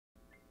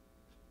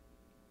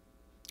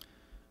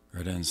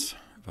Greetings,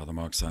 Father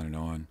Mark signing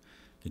on,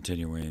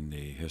 continuing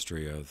the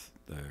history of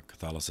the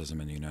Catholicism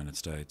in the United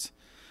States.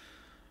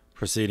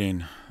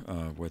 Proceeding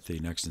with the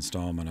next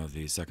installment of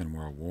the Second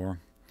World War,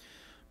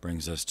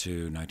 brings us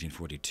to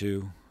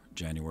 1942,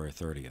 January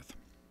 30th.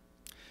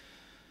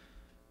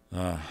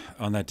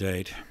 On that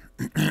date,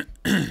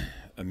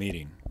 a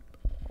meeting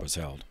was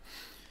held,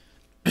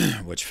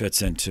 which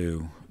fits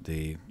into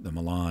the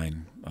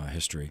malign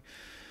history,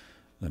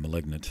 the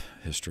malignant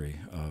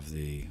history of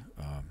the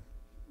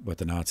what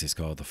the Nazis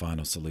called the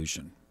final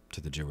solution to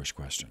the Jewish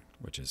question,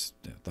 which is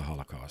the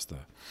Holocaust, the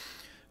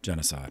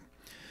genocide.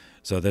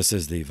 So this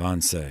is the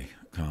Wannsee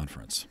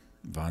Conference.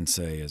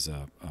 Wannsee is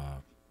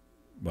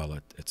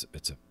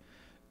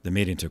the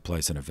meeting took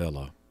place in a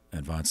villa,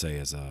 and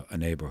Wannsee is a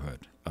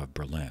neighborhood of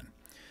Berlin,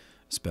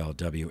 spelled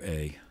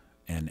W-A-N-N-S-E-E.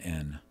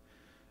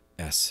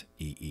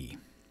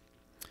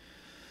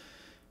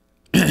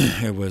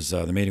 It was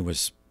the meeting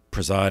was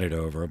presided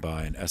over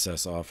by an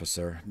SS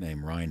officer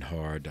named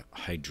Reinhard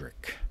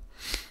Heydrich.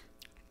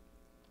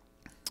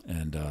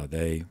 And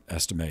they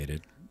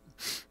estimated,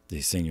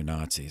 the senior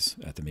Nazis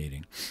at the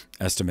meeting,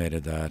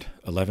 estimated that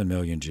 11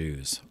 million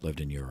Jews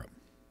lived in Europe.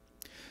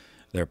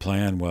 Their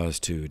plan was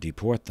to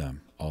deport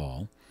them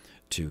all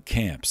to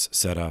camps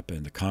set up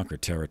in the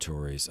conquered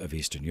territories of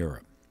Eastern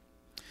Europe.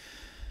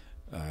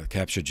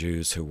 Captured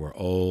Jews who were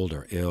old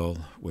or ill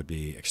would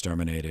be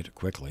exterminated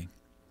quickly.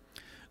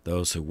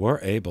 Those who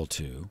were able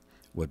to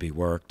would be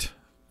worked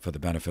for the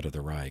benefit of the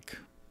Reich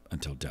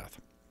until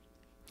death.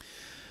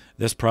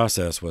 This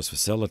process was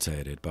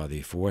facilitated by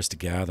the forced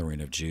gathering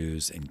of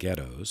Jews in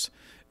ghettos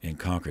in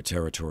conquered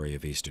territory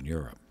of Eastern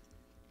Europe.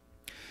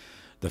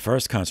 The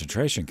first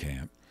concentration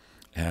camp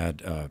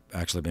had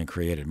actually been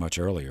created much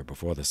earlier,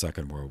 before the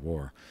Second World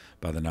War,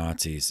 by the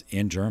Nazis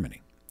in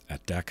Germany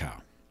at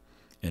Dachau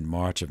in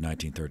March of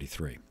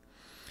 1933.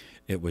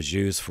 It was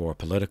used for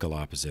political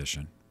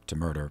opposition, to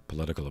murder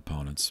political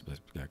opponents,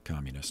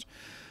 communists,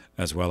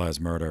 as well as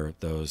murder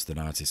those the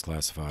Nazis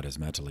classified as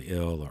mentally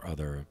ill or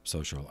other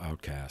social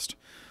outcast.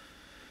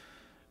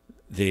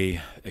 The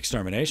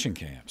extermination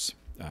camps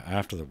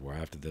after the war,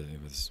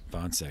 it was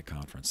Wannsee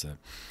Conference,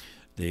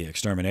 the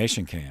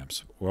extermination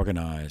camps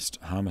organized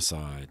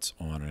homicides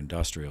on an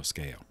industrial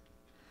scale,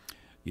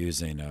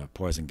 using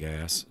poison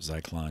gas,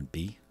 Zyklon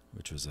B,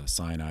 which was a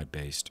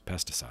cyanide-based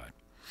pesticide,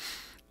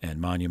 and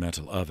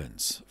monumental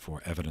ovens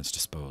for evidence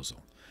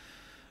disposal.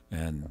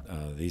 And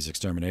these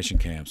extermination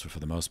camps were, for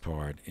the most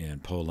part,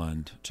 in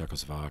Poland,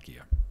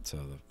 Czechoslovakia. So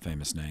the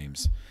famous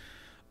names: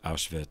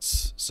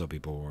 Auschwitz,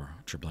 Sobibor,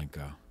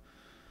 Treblinka,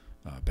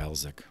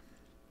 Belzec,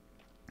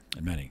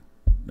 and many,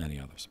 many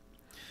others.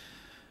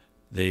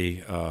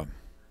 There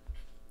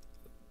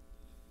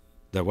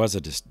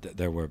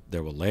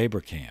were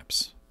labor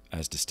camps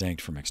as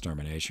distinct from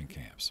extermination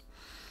camps.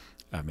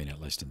 I mean,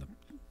 at least in the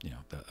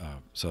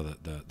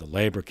the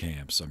labor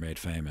camps are made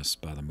famous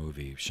by the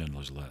movie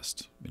Schindler's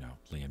List.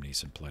 Liam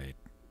Neeson played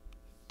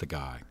the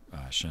guy,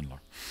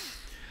 Schindler.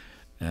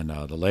 And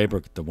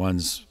the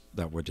ones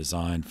that were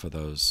designed for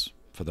those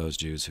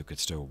Jews who could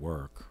still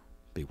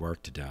be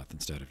worked to death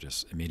instead of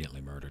just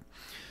immediately murdered,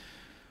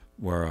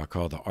 were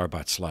called the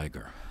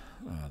Arbeitslager,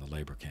 the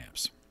labor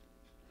camps.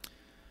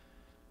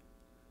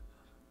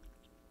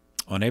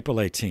 On April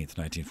 18th,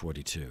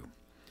 1942,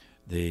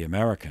 the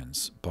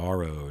Americans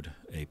borrowed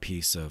a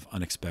piece of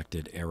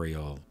unexpected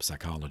aerial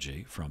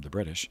psychology from the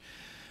British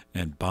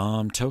and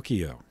bombed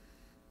Tokyo.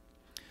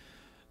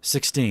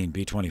 16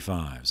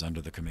 B-25s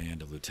under the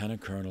command of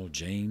Lieutenant Colonel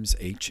James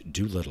H.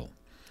 Doolittle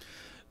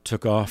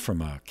took off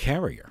from a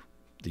carrier,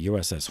 the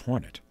USS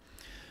Hornet,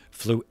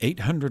 flew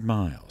 800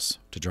 miles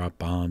to drop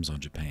bombs on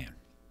Japan.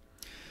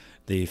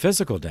 The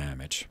physical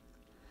damage,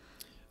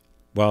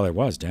 well, there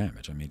was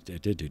damage. I mean,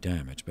 it did do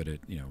damage, but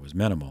it was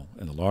minimal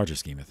in the larger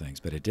scheme of things.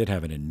 But it did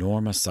have an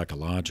enormous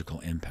psychological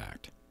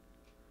impact.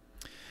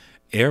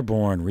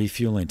 Airborne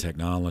refueling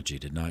technology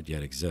did not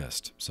yet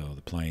exist, so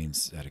the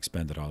planes had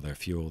expended all their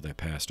fuel. They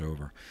passed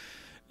over,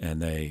 and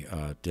they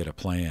did a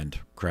planned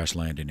crash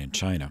landing in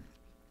China.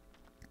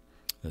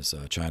 As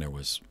China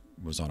was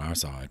on our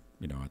side,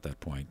 at that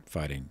point,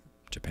 fighting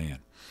Japan.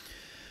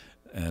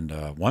 And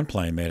one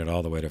plane made it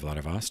all the way to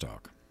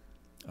Vladivostok.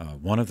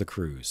 One of the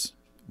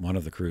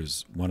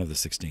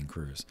 16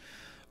 crews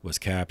was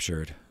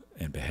captured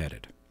and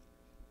beheaded,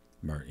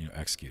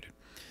 executed.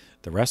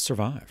 The rest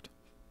survived.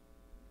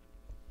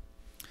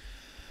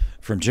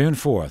 From June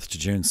 4th to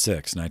June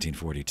 6,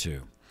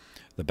 1942,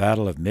 the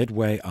Battle of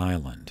Midway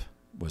Island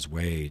was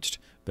waged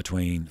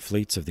between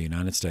fleets of the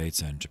United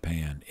States and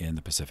Japan in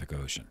the Pacific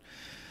Ocean,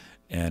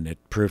 and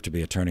it proved to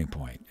be a turning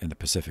point in the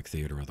Pacific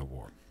theater of the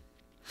war.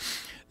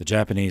 The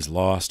Japanese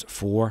lost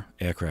 4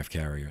 aircraft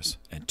carriers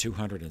and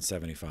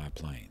 275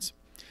 planes.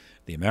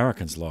 The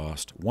Americans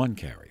lost 1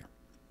 carrier.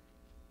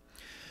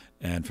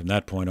 And from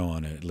that point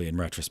on, in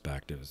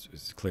retrospect, it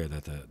was clear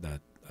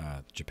that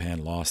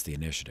Japan lost the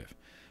initiative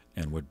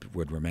and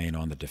would remain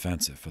on the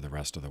defensive for the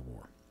rest of the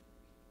war.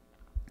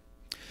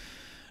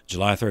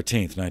 July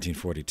 13th,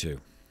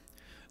 1942.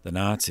 the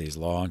Nazis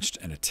launched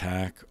an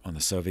attack on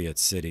the Soviet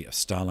city of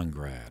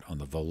Stalingrad on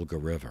the Volga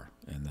River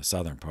in the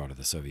southern part of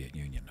the Soviet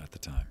Union at the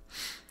time.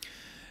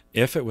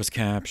 If it was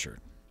captured,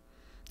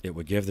 it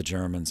would give the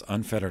Germans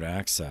unfettered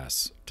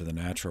access to the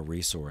natural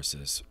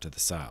resources to the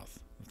south,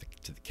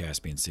 to the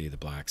Caspian Sea, the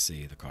Black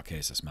Sea, the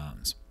Caucasus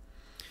Mountains.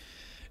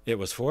 It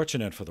was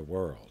fortunate for the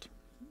world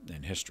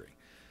in history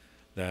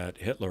that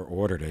Hitler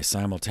ordered a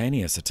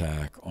simultaneous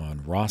attack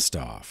on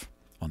Rostov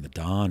on the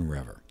Don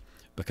River,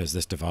 because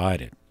this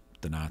divided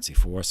the Nazi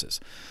forces,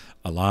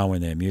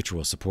 allowing their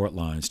mutual support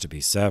lines to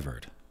be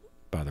severed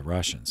by the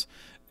Russians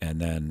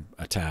and then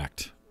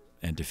attacked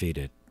and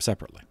defeated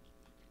separately.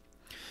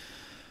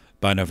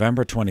 By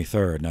November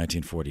 23,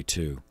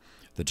 1942,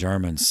 the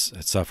Germans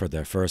had suffered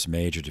their first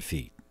major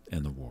defeat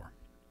in the war.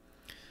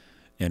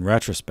 In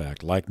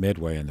retrospect, like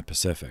Midway in the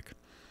Pacific,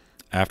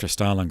 after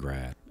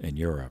Stalingrad in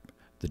Europe,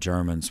 the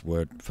Germans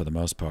would, for the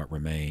most part,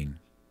 remain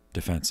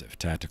defensive,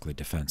 tactically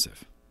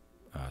defensive.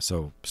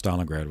 So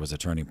Stalingrad was a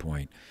turning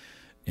point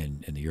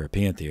in the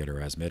European theater,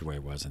 as Midway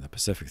was in the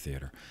Pacific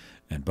theater,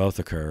 and both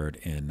occurred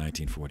in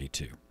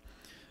 1942.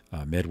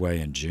 Midway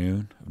in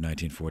June of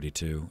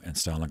 1942, and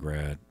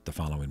Stalingrad the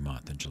following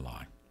month in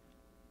July.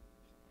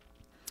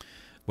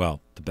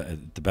 Well,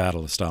 the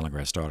Battle of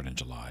Stalingrad started in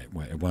July.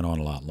 It went on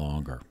a lot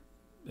longer.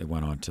 It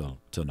went on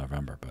till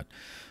November, but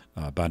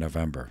by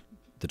November,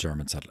 the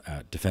Germans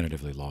had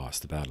definitively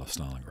lost the Battle of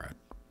Stalingrad.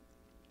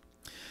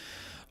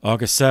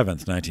 August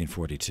 7th,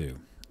 1942,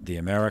 the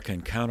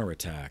American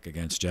counterattack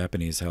against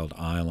Japanese-held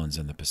islands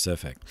in the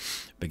Pacific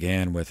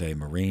began with a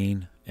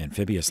marine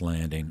amphibious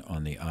landing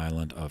on the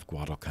island of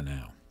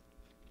Guadalcanal.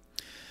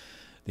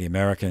 The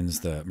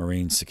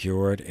Marines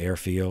secured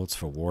airfields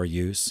for war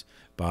use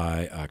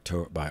by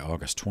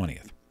August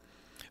 20th,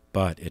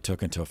 but it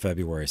took until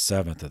February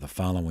 7th of the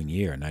following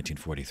year,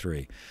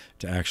 1943,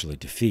 to actually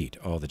defeat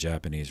all the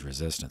Japanese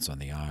resistance on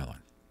the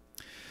island.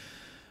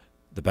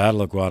 The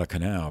Battle of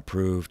Guadalcanal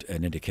proved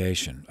an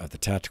indication of the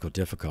tactical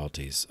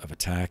difficulties of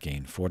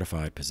attacking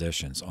fortified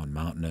positions on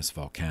mountainous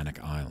volcanic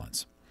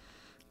islands,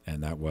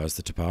 and that was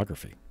the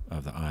topography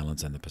of the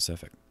islands in the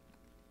Pacific.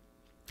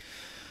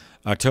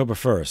 October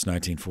 1st,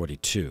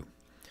 1942,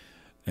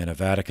 in a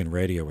Vatican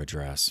radio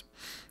address,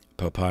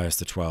 Pope Pius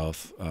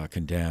XII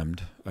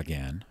condemned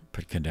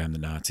the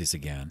Nazis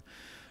again.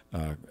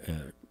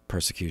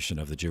 Persecution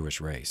of the Jewish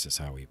race is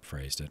how he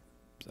phrased it.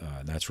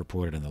 And that's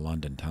reported in the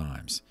London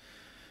Times.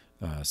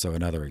 So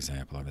another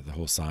example, I mean, the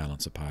whole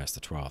silence of Pius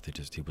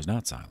XII, he was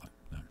not silent.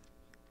 No.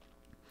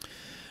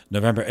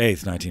 November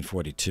 8th,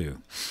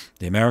 1942,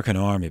 the American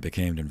Army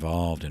became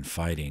involved in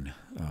fighting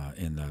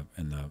in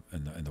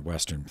the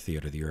Western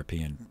theater, the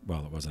European.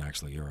 Well, it wasn't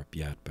actually Europe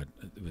yet, but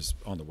it was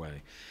on the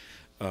way,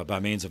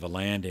 by means of a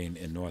landing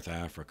in North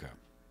Africa,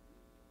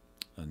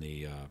 on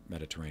the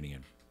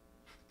Mediterranean,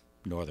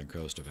 northern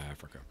coast of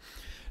Africa,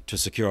 to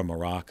secure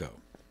Morocco.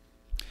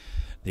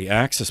 The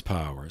Axis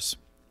powers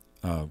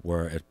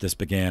this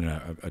began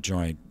a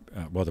joint.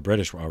 Well, the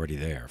British were already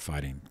there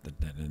fighting,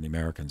 and the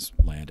Americans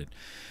landed.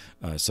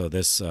 So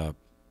this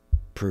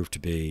proved to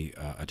be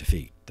a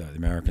defeat. The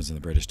Americans and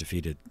the British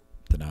defeated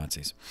the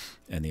Nazis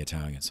and the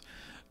Italians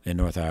in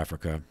North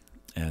Africa,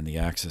 and the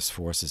Axis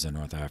forces in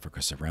North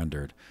Africa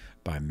surrendered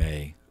on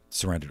May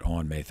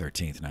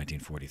 13th,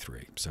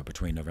 1943. So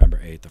between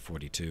November 8th of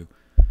 42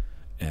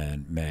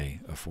 and May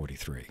of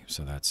 43.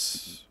 So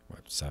that's,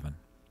 what, 7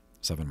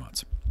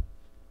 months.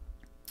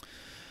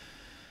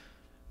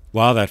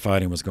 While that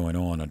fighting was going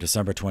on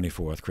December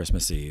 24th,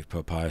 Christmas Eve,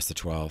 Pope Pius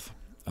XII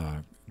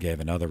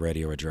gave another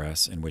radio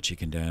address in which he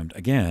condemned,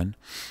 again,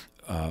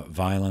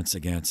 violence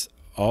against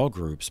all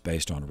groups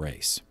based on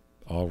race,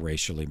 all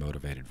racially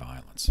motivated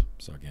violence.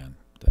 So again,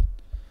 the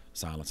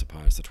silence of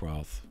Pius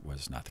XII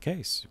was not the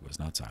case. It was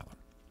not silent.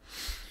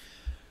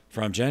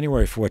 From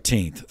January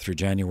 14th through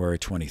January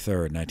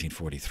 23rd,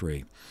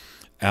 1943,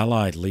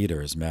 Allied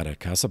leaders met at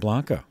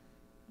Casablanca.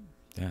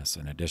 Yes,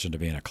 in addition to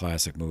being a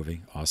classic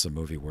movie, awesome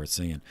movie worth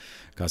seeing,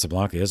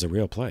 Casablanca is a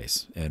real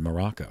place in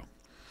Morocco.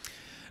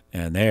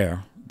 And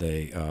there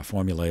they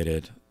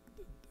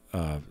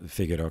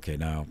figured, okay,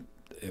 now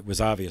it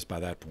was obvious by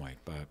that point,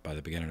 by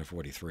the beginning of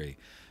 43,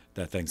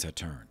 that things had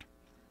turned.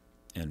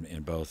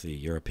 In both the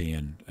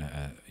European,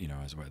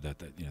 as well,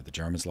 the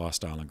Germans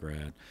lost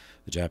Stalingrad,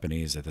 the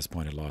Japanese at this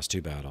point had lost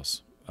 2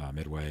 battles,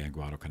 Midway and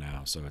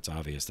Guadalcanal, so it's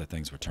obvious that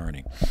things were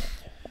turning.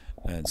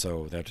 And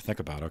so they have to think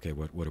about, okay,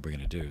 what are we going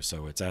to do?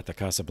 So it's at the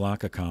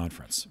Casablanca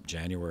Conference,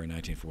 January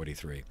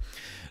 1943,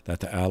 that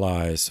the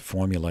Allies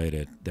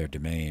formulated their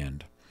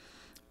demand,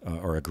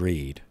 or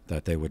agreed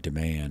that they would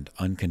demand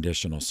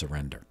unconditional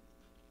surrender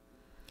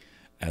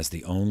as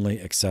the only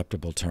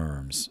acceptable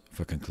terms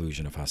for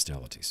conclusion of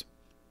hostilities.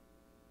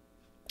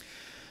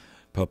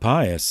 Pope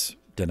Pius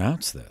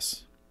denounced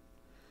this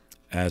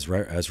as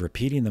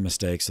repeating the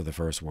mistakes of the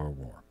First World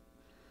War,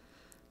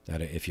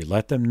 that if you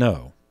let them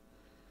know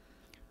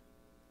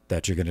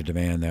that you're going to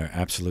demand their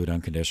absolute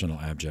unconditional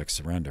abject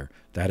surrender,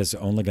 that is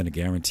only going to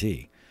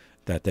guarantee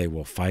that they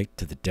will fight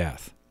to the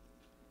death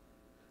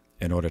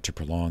in order to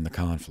prolong the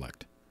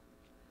conflict.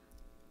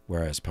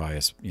 whereas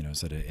Pius,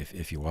 said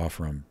if you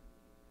offer him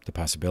the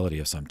possibility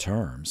of some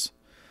terms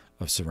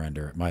of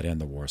surrender, it might end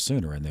the war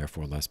sooner, and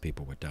therefore less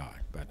people would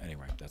die. But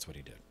anyway, that's what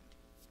he did.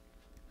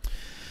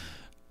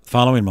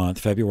 Following month,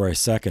 February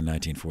 2nd,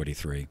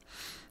 1943,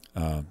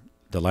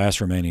 the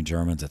last remaining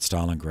Germans at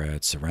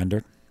Stalingrad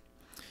surrendered.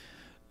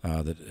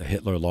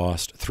 Hitler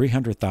lost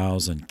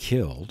 300,000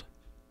 killed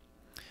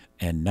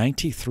and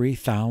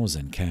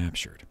 93,000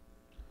 captured.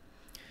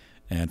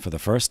 And for the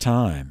first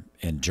time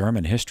in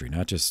German history,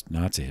 not just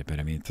Nazi, but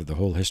I mean through the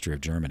whole history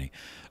of Germany,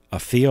 a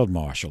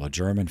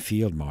German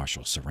field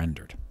marshal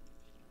surrendered.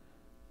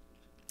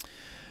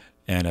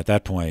 And at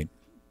that point,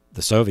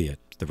 the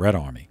Red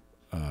Army,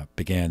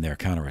 began their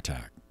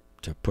counterattack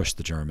to push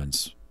the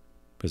Germans,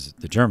 because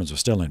the Germans were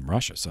still in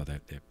Russia, so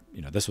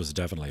this was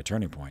definitely a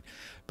turning point.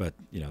 But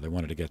they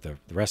wanted to get the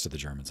rest of the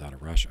Germans out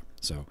of Russia.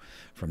 So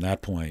from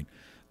that point,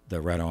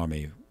 the Red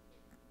Army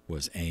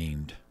was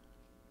aimed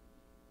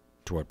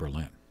toward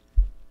Berlin.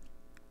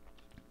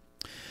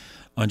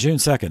 On June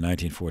 2nd,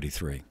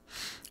 1943,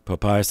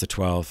 Pope Pius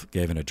XII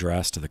gave an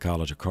address to the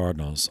College of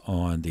Cardinals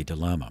on the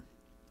dilemma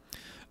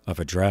of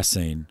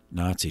addressing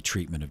Nazi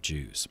treatment of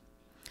Jews.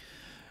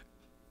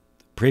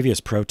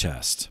 Previous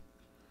protests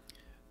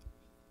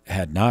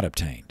had not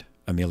obtained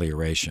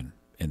amelioration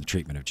in the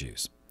treatment of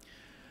Jews.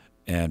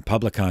 And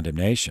public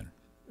condemnation,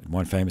 in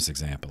one famous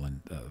example,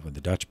 when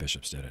the Dutch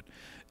bishops did it,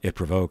 it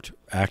provoked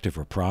active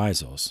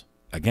reprisals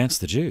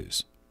against the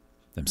Jews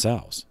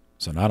themselves.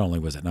 So not only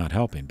was it not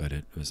helping, but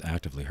it was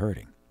actively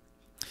hurting.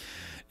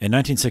 In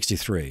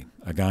 1963,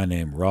 a guy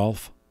named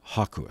Rolf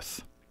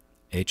Hochhuth,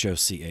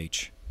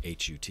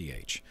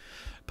 Hochhuth,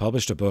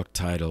 published a book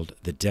titled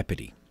The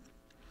Deputy,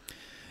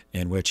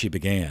 in which he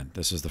began.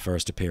 This was the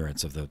first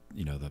appearance of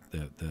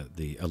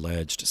the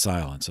alleged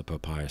silence of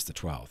Pope Pius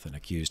XII, and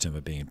accused him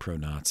of being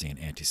pro-Nazi and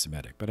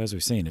anti-Semitic. But as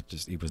we've seen,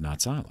 he was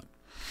not silent.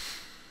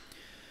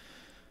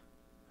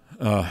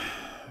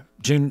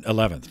 June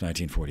 11th,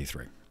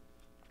 1943.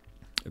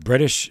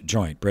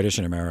 British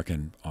and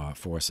American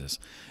forces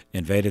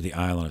invaded the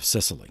island of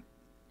Sicily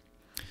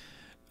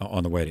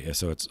on the way to,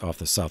 so it's off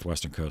the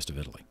southwestern coast of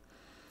Italy,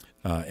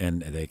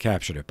 and they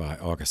captured it by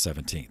August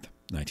 17th,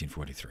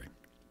 1943.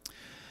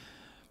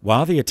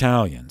 While the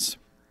Italians,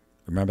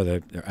 remember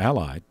they're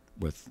allied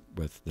with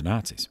the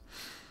Nazis,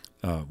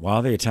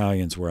 while the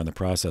Italians were in the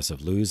process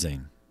of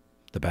losing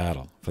the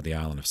battle for the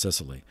island of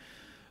Sicily,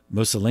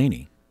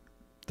 Mussolini,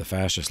 the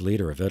fascist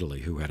leader of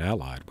Italy who had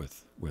allied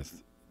with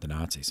the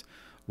Nazis,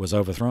 was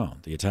overthrown.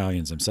 The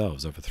Italians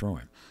themselves overthrew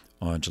him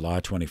on July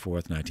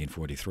 24th,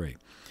 1943,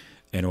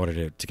 in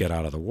order to get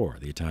out of the war.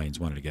 The Italians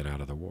wanted to get out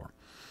of the war.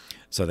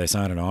 So they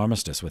signed an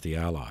armistice with the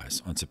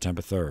Allies on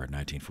September 3rd,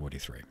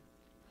 1943.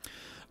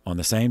 On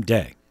the same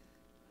day,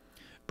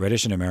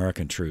 British and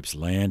American troops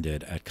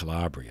landed at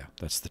Calabria.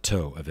 That's the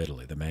toe of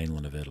Italy, the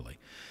mainland of Italy.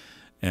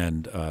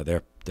 And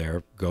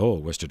their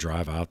goal was to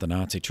drive out the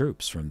Nazi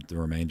troops from the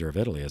remainder of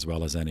Italy, as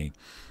well as any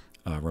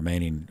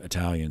remaining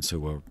Italians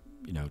who were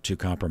too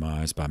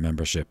compromised by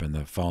membership in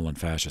the fallen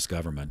fascist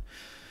government,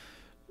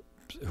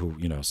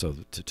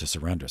 to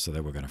surrender, so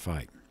they were going to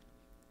fight.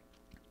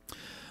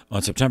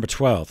 On September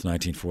 12th,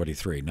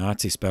 1943,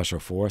 Nazi special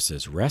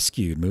forces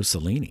rescued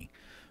Mussolini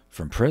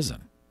from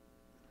prison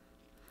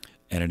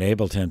and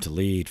enabled him to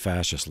lead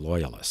fascist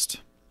loyalists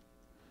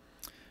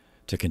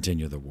to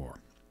continue the war.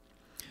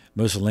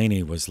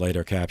 Mussolini was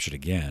later captured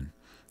again,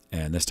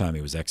 and this time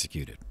he was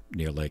executed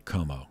near Lake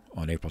Como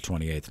on April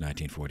 28th,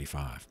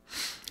 1945.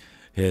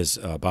 His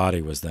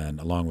body was then,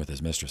 along with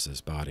his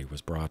mistress's body,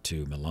 was brought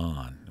to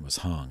Milan and was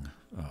hung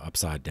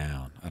upside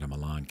down at a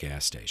Milan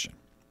gas station.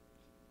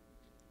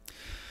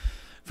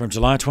 From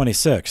July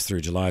 26th through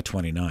July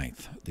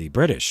 29th, the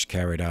British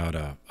carried out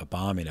a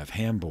bombing of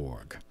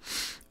Hamburg,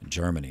 in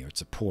Germany.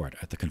 It's a port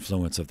at the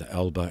confluence of the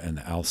Elbe and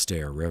the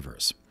Alster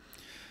rivers.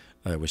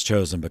 It was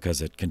chosen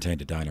because it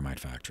contained a dynamite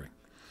factory.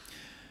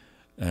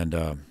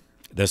 And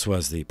this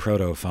was the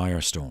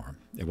proto-firestorm.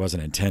 It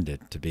wasn't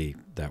intended to be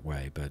that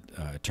way, but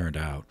it turned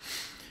out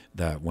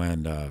that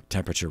when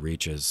temperature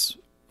reaches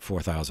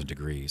 4,000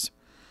 degrees,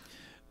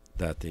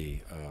 that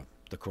the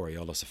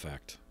Coriolis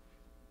effect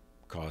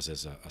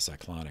causes a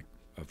cyclonic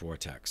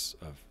vortex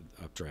of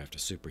updraft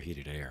of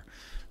superheated air,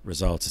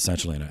 results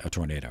essentially in a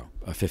tornado,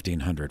 a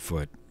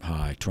 1,500-foot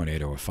high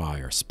tornado of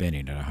fire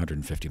spinning at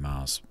 150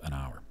 miles an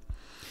hour.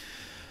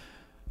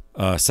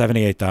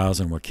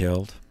 78,000 were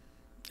killed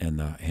in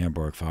the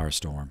Hamburg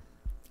firestorm,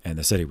 and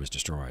the city was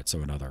destroyed,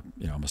 so another,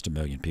 almost 1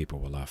 million people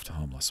were left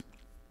homeless.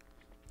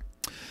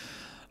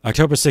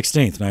 October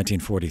 16th,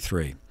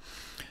 1943,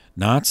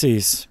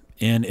 Nazis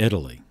in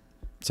Italy,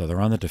 so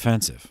they're on the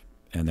defensive,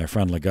 and their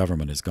friendly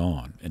government is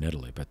gone in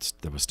Italy, but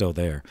they were still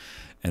there,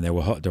 and they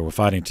were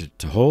fighting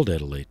to hold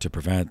Italy to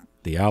prevent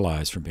the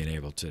Allies from being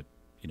able to,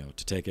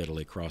 to take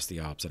Italy, cross the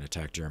Alps, and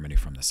attack Germany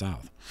from the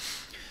south.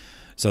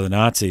 So the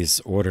Nazis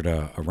ordered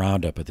a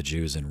roundup of the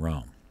Jews in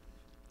Rome.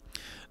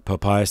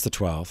 Pope Pius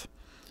XII,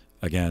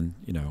 again,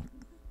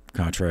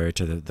 contrary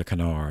to the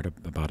canard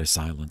about his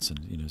silence and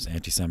his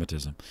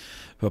anti-Semitism.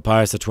 Pope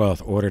Pius XII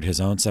ordered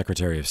his own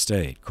Secretary of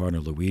State,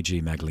 Cardinal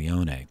Luigi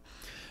Maglione,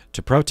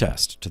 to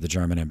protest to the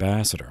German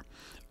ambassador,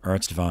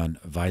 Ernst von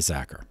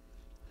Weizsäcker.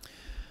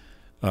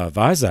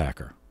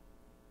 Weizsäcker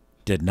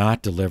did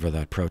not deliver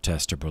that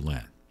protest to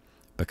Berlin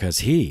because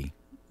he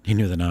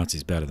knew the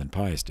Nazis better than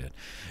Pius did.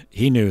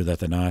 He knew that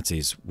the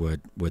Nazis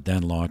would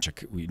then launch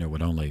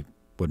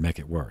would make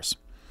it worse.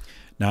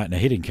 Now,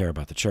 he didn't care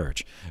about the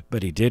church,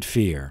 but he did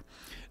fear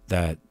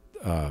that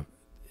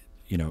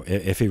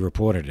if he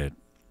reported it,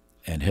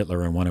 and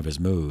Hitler in one of his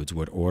moods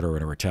would order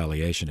a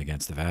retaliation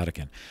against the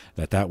Vatican,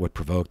 that would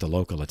provoke the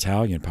local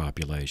Italian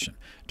population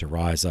to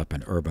rise up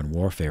in urban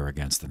warfare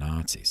against the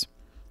Nazis.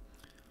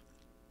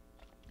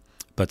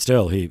 But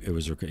still,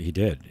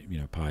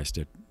 Pius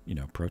did,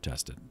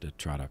 protested to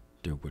try to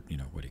do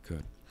what he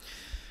could.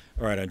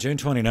 All right, on June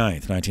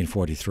 29th,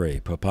 1943,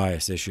 Pope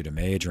Pius issued a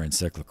major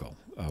encyclical,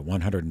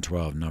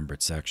 112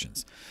 numbered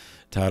sections,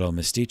 titled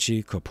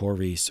Mystici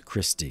Corporis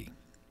Christi,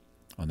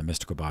 on the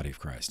mystical body of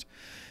Christ,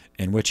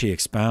 in which he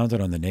expounded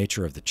on the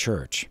nature of the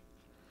Church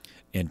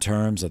in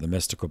terms of the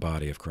mystical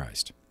body of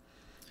Christ.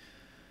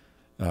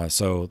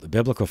 So the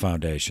biblical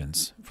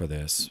foundations for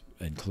this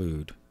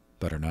include,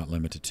 but are not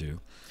limited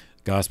to,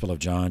 Gospel of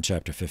John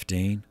chapter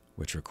 15,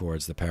 which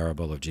records the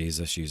parable of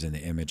Jesus using the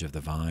image of the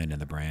vine and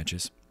the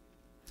branches.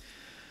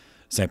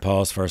 St.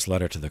 Paul's first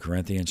letter to the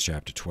Corinthians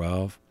chapter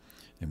 12,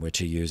 in which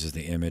he uses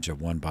the image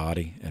of one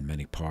body and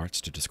many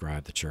parts to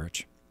describe the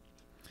church.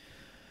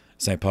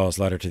 St. Paul's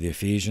letter to the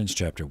Ephesians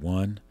chapter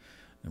 1,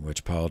 in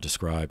which Paul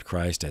described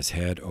Christ as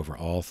head over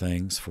all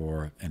things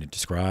and it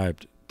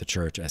described the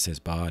church as his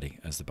body,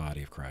 as the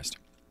body of Christ.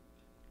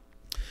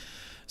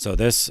 So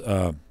this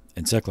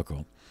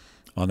encyclical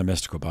on the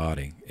mystical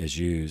body is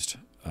used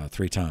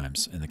 3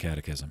 times in the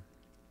Catechism,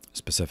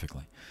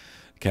 specifically.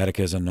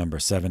 Catechism number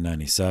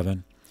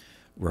 797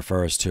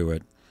 refers to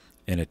it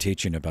in a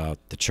teaching about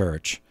the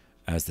church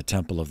as the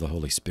temple of the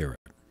Holy Spirit.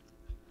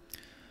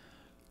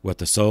 What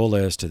the soul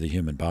is to the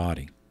human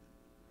body,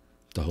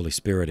 the Holy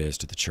Spirit is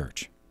to the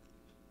church.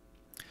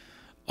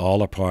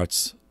 All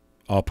parts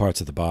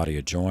of the body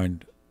are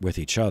joined with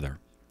each other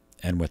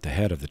and with the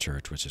head of the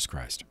church, which is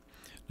Christ.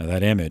 Now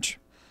that image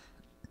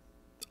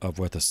of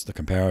what the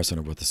comparison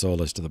of what the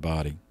soul is to the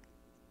body,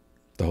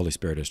 the Holy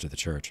Spirit is to the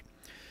church,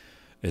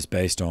 is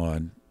based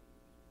on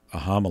a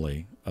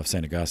homily of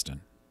St.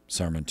 Augustine,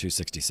 Sermon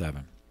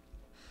 267,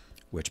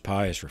 which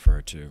Pius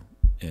referred to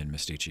in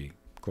Mystici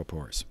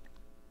Corporis.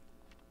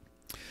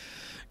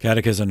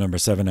 Catechism number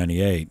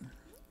 798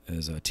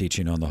 is a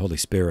teaching on the Holy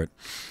Spirit,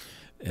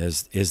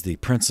 is the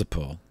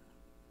principle,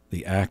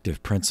 the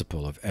active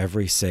principle of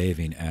every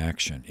saving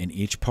action in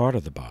each part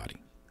of the body,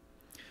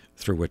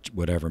 through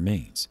whatever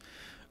means,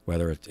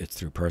 whether it's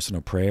through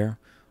personal prayer,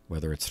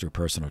 whether it's through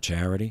personal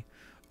charity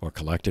or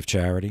collective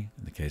charity,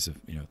 in the case of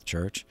the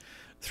church,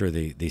 through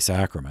the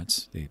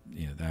sacraments, the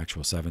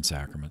actual 7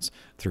 sacraments,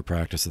 through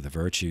practice of the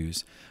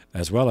virtues,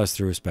 as well as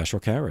through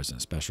special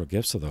charisms, special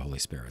gifts of the Holy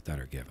Spirit that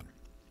are given.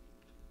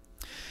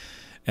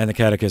 And the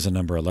Catechism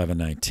number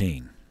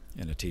 1119,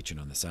 in a teaching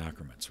on the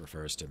sacraments,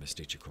 refers to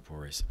Mystici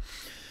Corporis,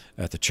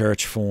 that the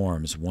Church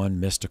forms one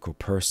mystical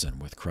person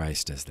with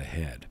Christ as the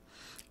head,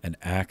 and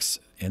acts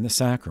in the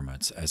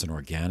sacraments as an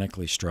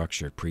organically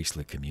structured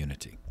priestly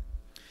community.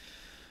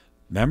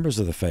 Members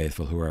of the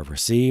faithful who have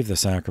received the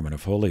sacrament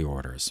of holy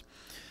orders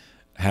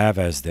have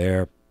as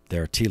their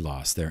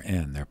telos, their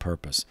end, their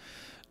purpose,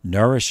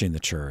 nourishing the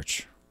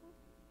Church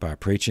by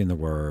preaching the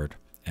word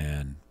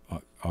and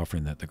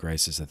offering the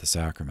graces of the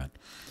sacrament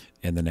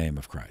in the name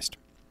of Christ.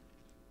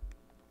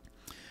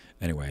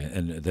 Anyway,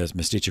 and this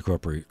Mystici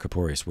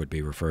Corporis would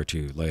be referred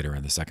to later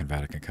in the Second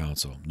Vatican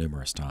Council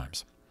numerous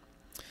times.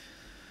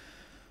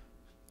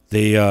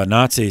 The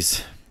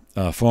Nazis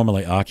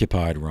formally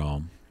occupied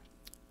Rome,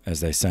 as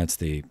they sensed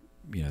the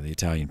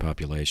Italian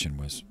population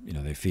was,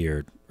 they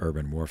feared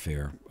urban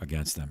warfare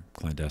against them,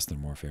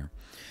 clandestine warfare,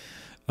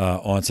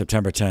 on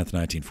September 10th,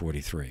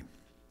 1943.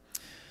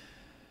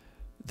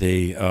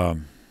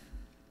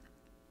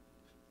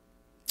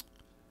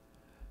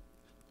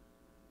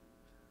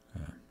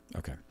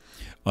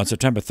 On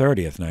September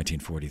 30th,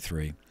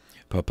 1943,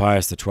 Pope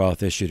Pius XII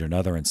issued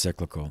another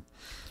encyclical,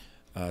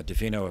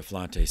 Divino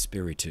Afflante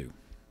Spiritu,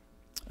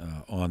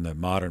 on the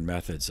modern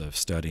methods of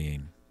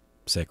studying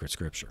sacred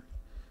scripture.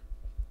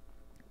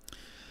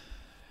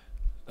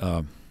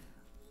 And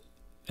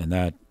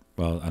that,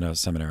 well, I know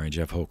seminary and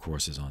you have whole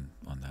courses on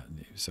that,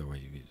 so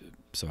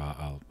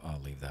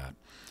I'll leave that.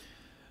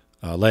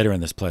 Later in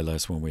this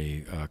playlist, when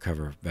we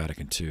cover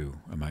Vatican II,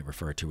 I might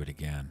refer to it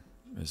again,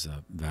 as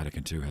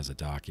Vatican II has a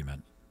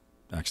document,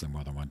 actually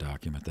more than one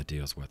document, that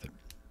deals with it.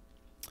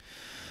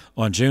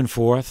 On June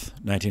 4th,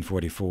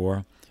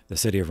 1944, the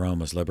city of Rome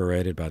was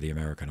liberated by the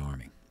American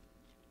Army.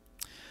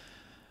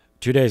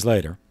 2 days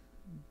later,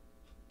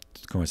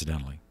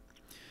 coincidentally,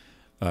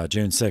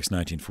 June 6,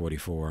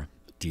 1944,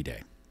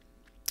 D-Day.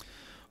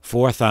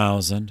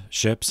 4,000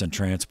 ships and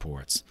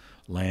transports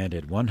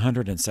landed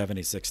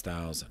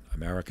 176,000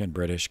 American,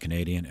 British,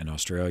 Canadian, and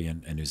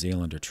Australian and New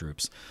Zealander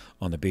troops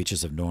on the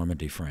beaches of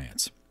Normandy,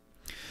 France.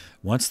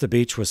 Once the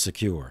beach was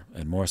secure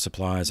and more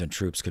supplies and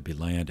troops could be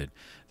landed,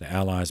 the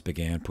Allies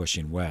began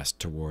pushing west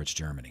towards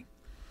Germany.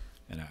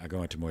 And I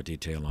go into more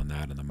detail on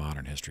that in the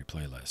Modern History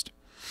playlist.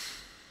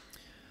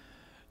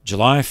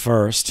 July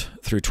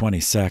 1st through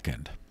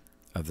 22nd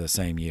of the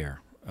same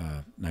year,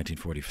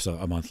 1940, so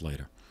a month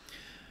later,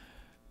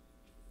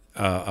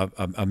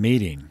 a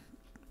meeting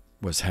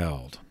was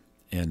held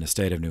in the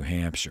state of New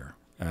Hampshire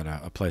at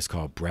a place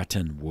called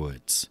Bretton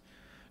Woods,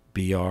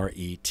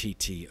 Bretton.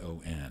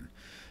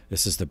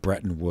 This is the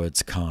Bretton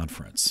Woods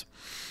Conference,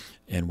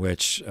 in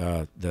which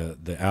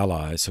the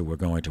Allies, who were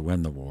going to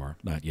win the war,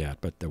 not yet,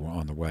 but they were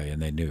on the way,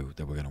 and they knew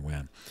they were going to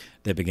win,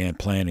 they began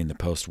planning the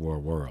post-war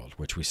world,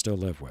 which we still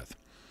live with.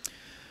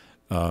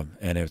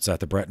 And it's at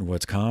the Bretton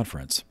Woods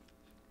Conference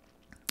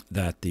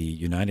that the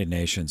United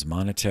Nations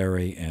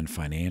Monetary and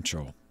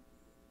Financial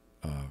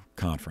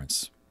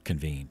Conference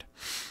convened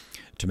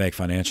to make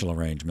financial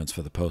arrangements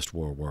for the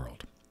post-war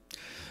world.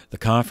 The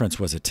conference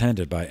was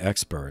attended by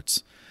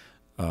experts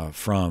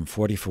from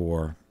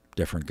 44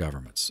 different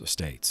governments,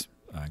 states,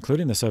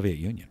 including the Soviet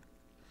Union.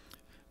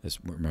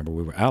 Remember,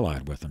 we were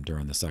allied with them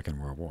during the Second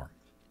World War.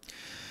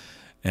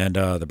 And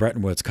the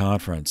Bretton Woods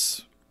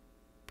Conference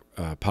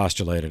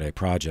postulated a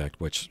project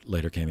which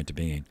later came into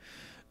being,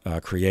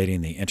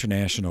 creating the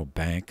International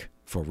Bank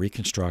for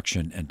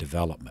Reconstruction and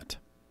Development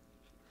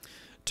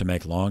to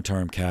make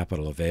long-term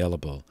capital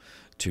available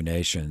to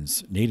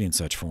nations needing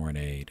such foreign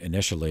aid,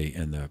 initially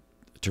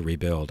to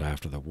rebuild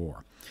after the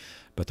war.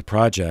 But the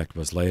project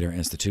was later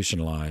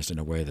institutionalized in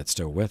a way that's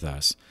still with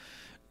us,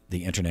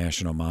 the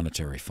International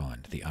Monetary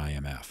Fund, the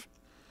IMF,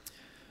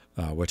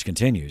 which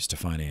continues to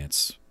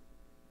finance,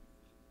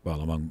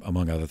 well,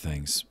 among other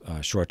things,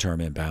 short-term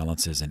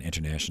imbalances in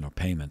international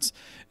payments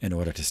in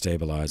order to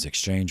stabilize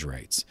exchange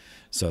rates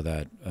so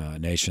that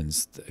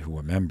nations who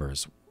were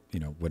members,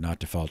 would not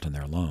default on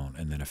their loan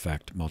and then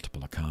affect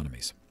multiple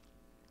economies.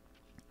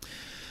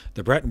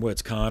 The Bretton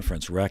Woods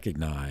Conference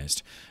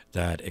recognized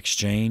that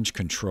exchange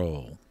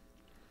control,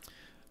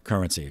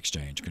 currency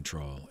exchange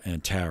control,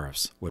 and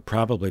tariffs would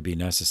probably be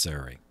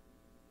necessary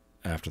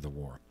after the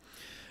war.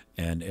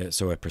 And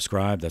so it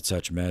prescribed that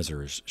such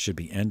measures should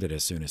be ended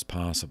as soon as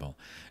possible.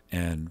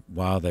 And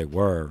while they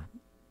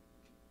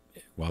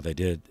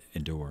did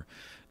endure,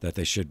 that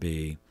they should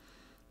be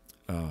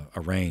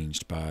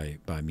arranged by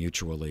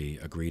mutually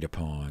agreed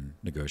upon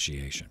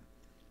negotiation.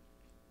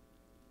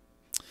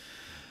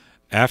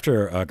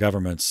 After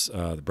governments,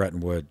 the Bretton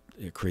Woods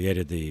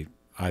created the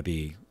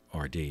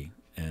IBRD,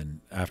 and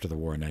after the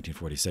war in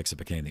 1946, it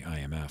became the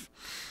IMF,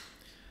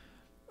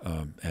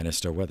 and is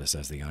still with us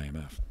as the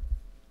IMF.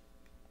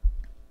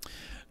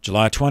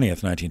 July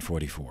 20th,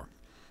 1944,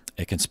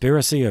 a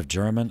conspiracy of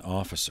German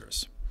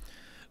officers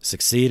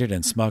succeeded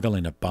in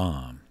smuggling a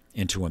bomb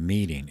into a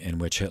meeting in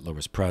which Hitler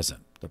was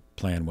present. The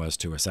plan was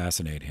to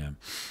assassinate him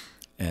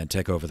and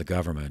take over the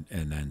government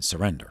and then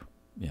surrender,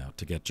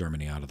 to get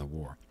Germany out of the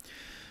war.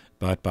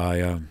 But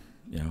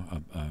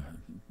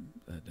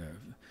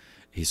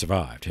he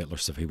survived.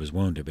 He was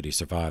wounded, but he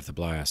survived the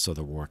blast, so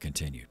the war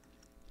continued.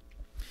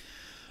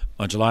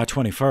 On July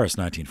 21st,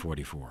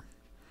 1944,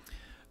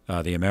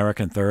 the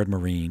American 3rd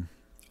Marine,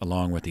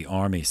 along with the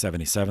Army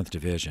 77th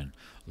Division,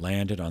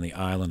 landed on the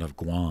island of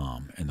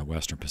Guam in the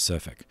Western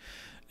Pacific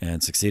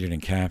and succeeded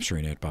in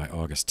capturing it by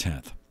August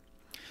 10th.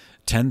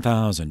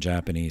 10,000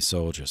 Japanese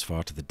soldiers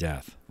fought to the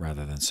death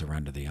rather than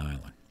surrender the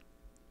island.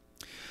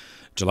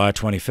 July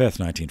 25th,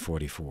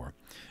 1944,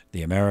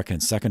 the American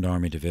 2nd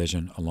Army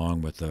Division,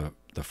 along with the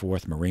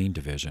 4th Marine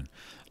Division,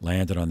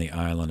 landed on the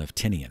island of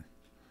Tinian,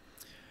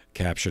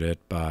 captured it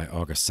by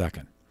August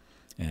 2nd.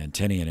 And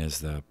Tinian is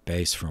the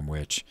base from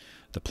which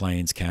the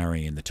planes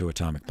carrying the 2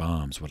 atomic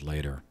bombs would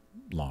later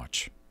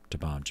launch to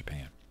bomb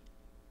Japan.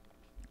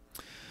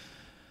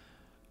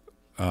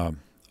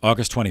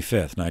 August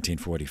 25th,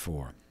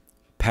 1944,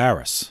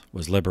 Paris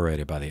was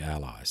liberated by the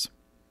Allies.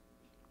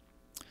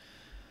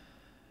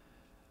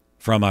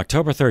 From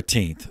October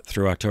 13th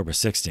through October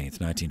 16th,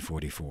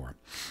 1944,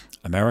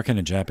 American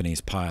and Japanese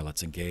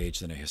pilots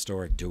engaged in a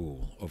historic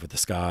duel over the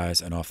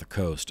skies and off the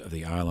coast of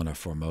the island of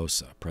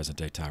Formosa,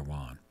 present-day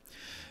Taiwan.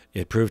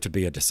 It proved to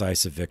be a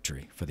decisive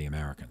victory for the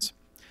Americans.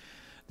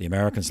 The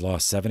Americans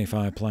lost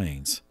 75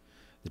 planes.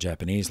 The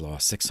Japanese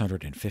lost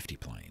 650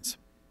 planes.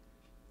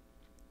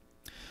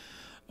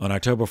 On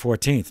October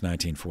 14th,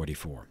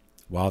 1944,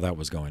 while that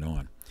was going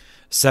on,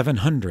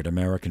 700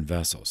 American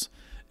vessels,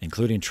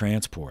 including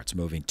transports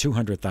moving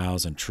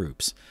 200,000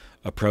 troops,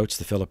 approached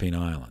the Philippine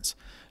Islands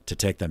to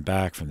take them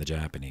back from the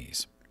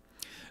Japanese.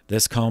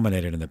 This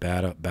culminated in the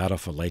battle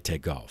for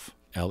Leyte Gulf,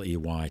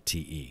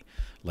 Leyte.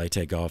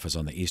 Leyte Gulf is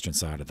on the eastern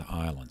side of the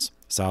islands,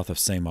 south of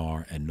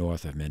Samar and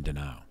north of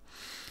Mindanao.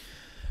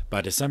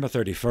 By December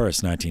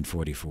 31st,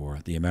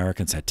 1944, the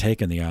Americans had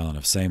taken the island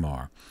of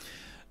Samar,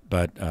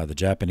 but the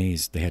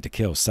Japanese, they had to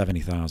kill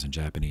 70,000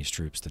 Japanese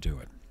troops to do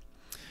it.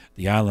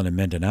 The island of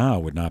Mindanao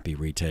would not be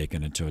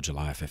retaken until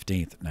July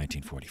 15th,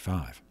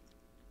 1945.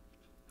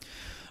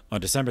 On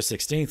December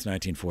 16,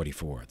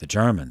 1944, the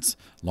Germans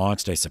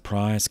launched a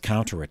surprise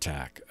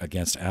counterattack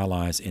against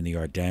Allies in the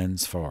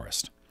Ardennes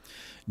forest,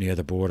 near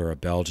the border of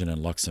Belgium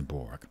and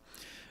Luxembourg.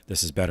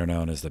 This is better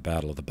known as the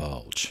Battle of the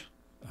Bulge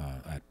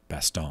at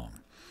Bastogne.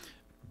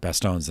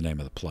 Bastogne's the name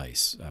of the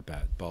place.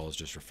 Bulge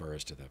just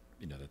refers to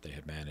that they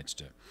had managed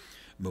to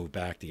move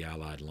back the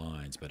Allied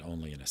lines, but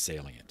only in a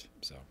salient.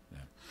 So,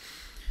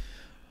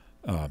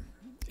 yeah.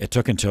 It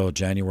took until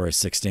January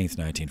 16,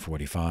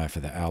 1945, for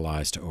the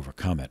Allies to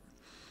overcome it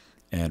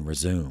and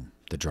resume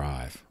the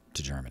drive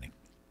to Germany.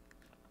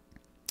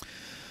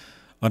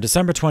 On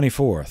December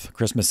 24th,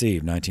 Christmas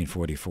Eve,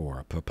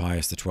 1944, Pope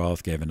Pius XII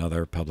gave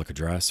another public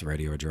address,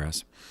 radio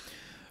address,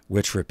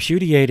 which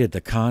repudiated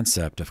the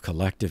concept of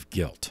collective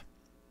guilt,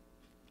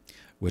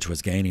 which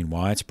was gaining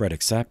widespread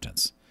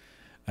acceptance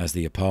as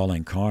the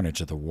appalling carnage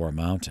of the war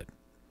mounted.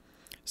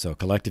 So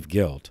collective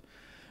guilt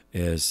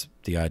is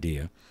the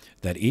idea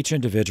that each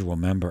individual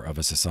member of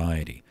a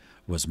society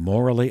was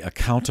morally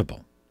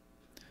accountable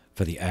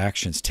for the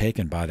actions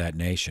taken by that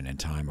nation in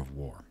time of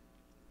war.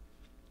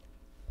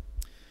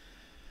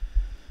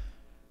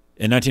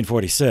 In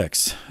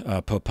 1946,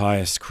 Pope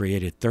Pius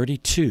created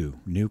 32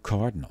 new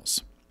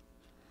cardinals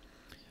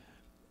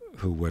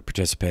who would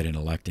participate in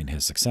electing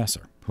his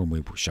successor, whom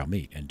we shall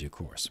meet in due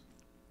course.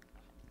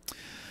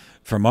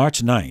 From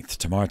March 9th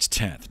to March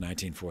 10th,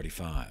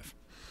 1945,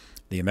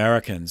 the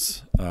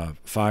Americans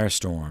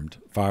firebombed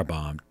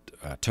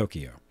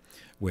Tokyo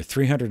with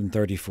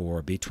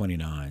 334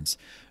 B-29s,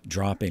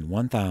 dropping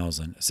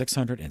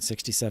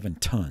 1,667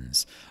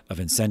 tons of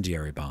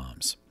incendiary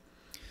bombs.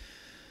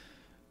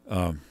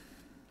 And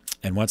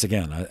once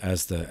again,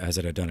 as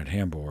it had done at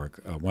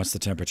Hamburg, once the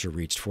temperature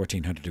reached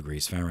 1,400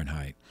 degrees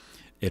Fahrenheit,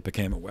 it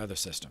became a weather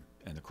system,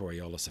 and the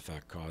Coriolis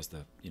effect caused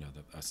a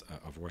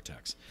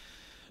vortex.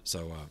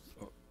 So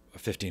a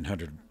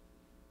 1,500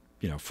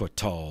 foot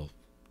tall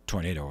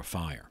tornado of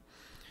fire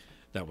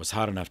that was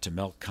hot enough to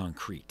melt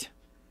concrete.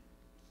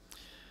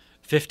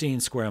 15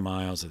 square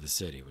miles of the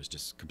city was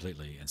just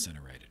completely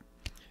incinerated.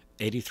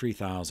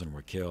 83,000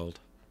 were killed.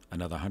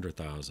 Another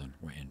 100,000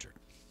 were injured.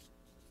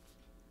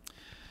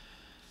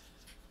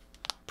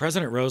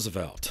 President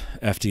Roosevelt,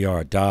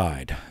 FDR,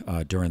 died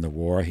during the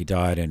war. He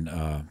died in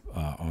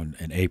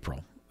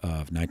April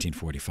of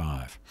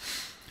 1945.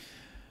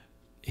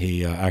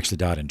 He actually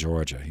died in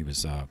Georgia. He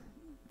was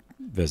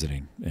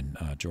visiting in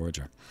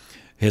Georgia.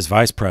 His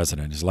last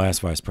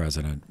vice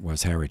president,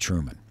 was Harry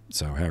Truman.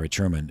 So Harry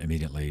Truman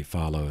immediately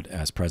followed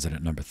as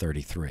president number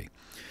 33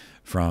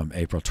 from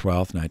April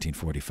 12th,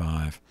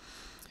 1945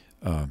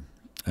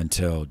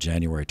 until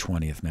January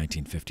 20th,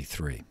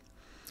 1953.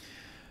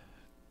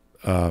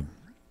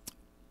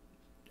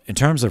 In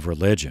terms of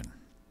religion,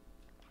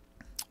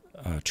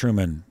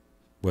 Truman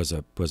was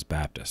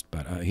Baptist,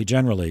 but he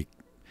generally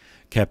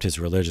kept his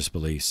religious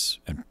beliefs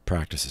and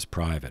practices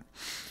private.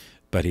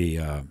 But he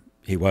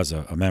was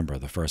a member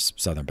of the first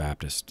Southern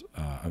Baptist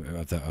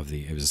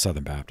he was a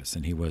Southern Baptist,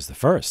 and he was the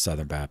first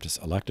Southern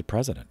Baptist elected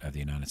president of the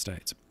United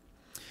States.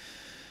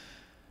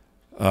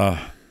 To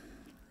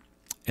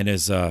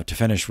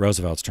finish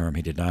Roosevelt's term,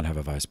 he did not have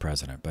a vice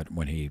president, but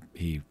when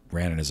he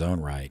ran in his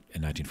own right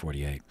in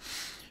 1948,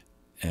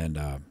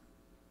 and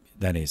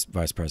then his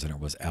vice president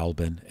was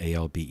Alben,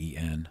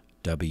 A-L-B-E-N,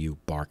 W.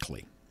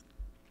 Barclay.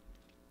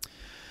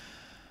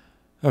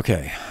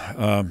 Okay.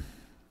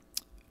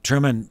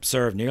 Truman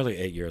served nearly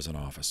 8 years in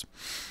office.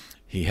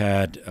 He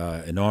had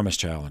enormous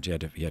challenge.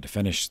 He had to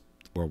finish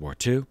World War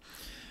II,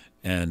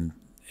 and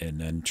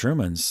then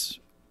Truman's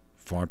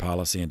foreign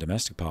policy and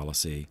domestic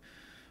policy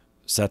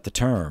set the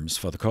terms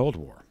for the Cold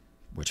War,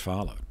 which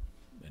followed,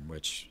 in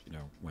which,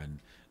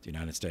 when the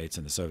United States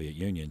and the Soviet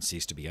Union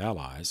ceased to be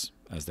allies,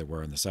 as they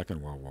were in the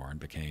Second World War, and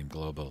became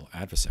global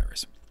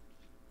adversaries.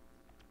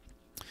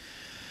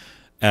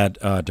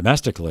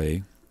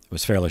 Domestically, it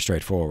was fairly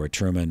straightforward.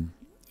 Truman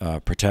he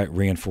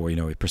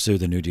pursued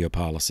the New Deal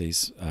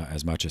policies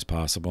as much as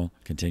possible,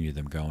 continued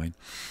them going.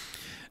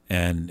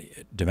 And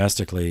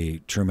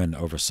domestically, Truman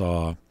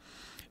oversaw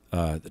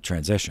the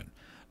transition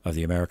of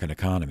the American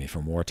economy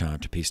from wartime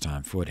to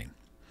peacetime footing.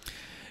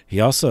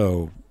 He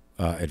also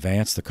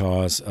advanced the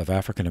cause of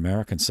African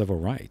American civil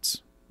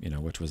rights,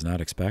 which was not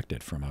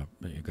expected from a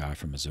guy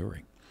from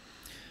Missouri.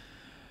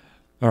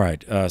 All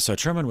right, so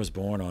Truman was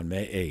born on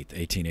May 8th,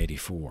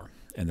 1884,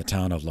 in the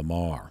town of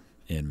Lamar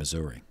in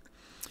Missouri.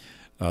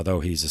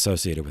 Though he's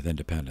associated with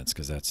Independence,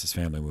 because that's his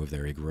family moved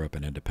there. He grew up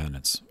in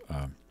Independence.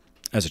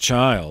 As a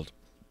child,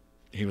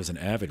 he was an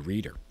avid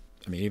reader.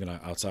 I mean, even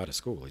outside of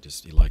school,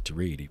 he liked to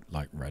read. He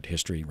read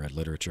history, read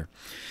literature.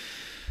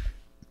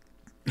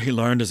 He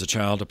learned as a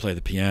child to play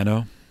the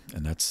piano,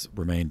 and that's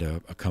remained a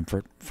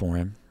comfort for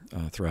him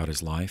throughout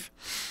his life.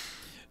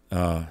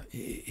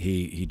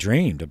 He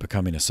dreamed of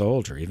becoming a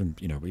soldier, even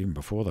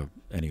before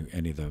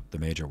any of the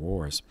major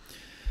wars.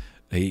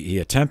 He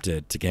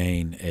attempted to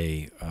gain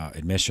a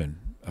admission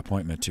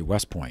appointment to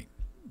West Point,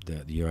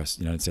 the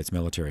United States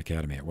Military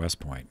Academy at West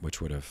Point,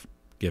 which would have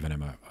given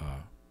him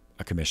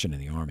a commission in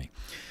the Army.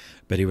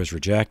 But he was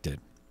rejected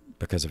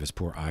because of his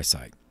poor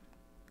eyesight.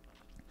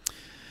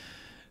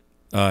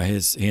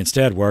 He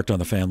instead worked on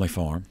the family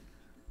farm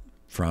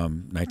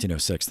from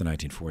 1906 to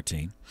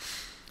 1914.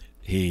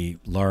 He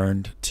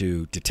learned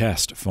to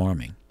detest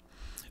farming,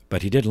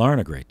 but he did learn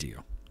a great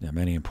deal.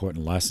 Many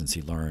important lessons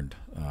he learned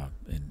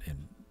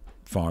in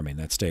farming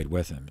that stayed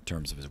with him in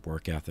terms of his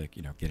work ethic,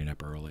 getting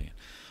up early,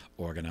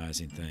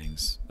 organizing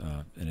things,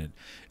 and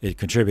it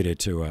contributed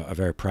to a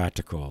very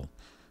practical,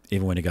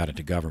 even when he got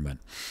into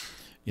government,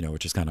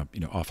 which is kind of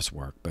office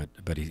work,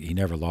 but he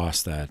never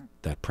lost that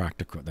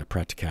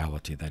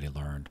practicality that he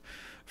learned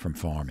from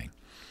farming.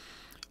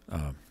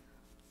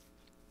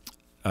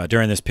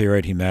 During this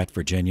period, he met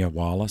Virginia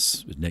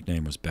Wallace. His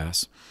nickname was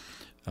Bess.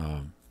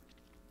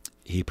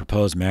 He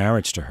proposed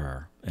marriage to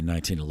her in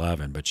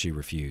 1911, but she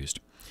refused.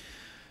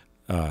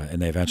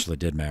 And they eventually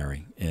did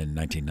marry in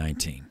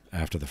 1919,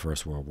 after the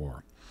First World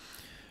War,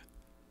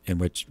 in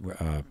which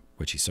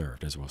he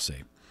served, as we'll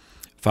see.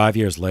 5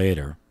 years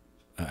later,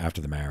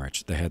 after the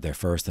marriage, they had their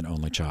first and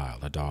only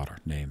child, a daughter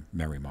named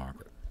Mary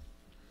Margaret.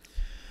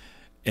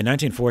 In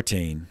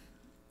 1914,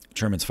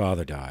 Truman's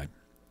father died,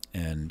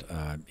 and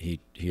he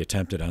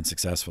attempted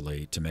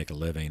unsuccessfully to make a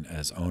living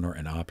as owner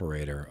and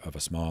operator of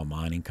a small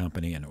mining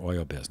company and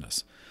oil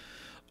business,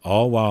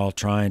 all while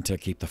trying to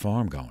keep the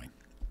farm going.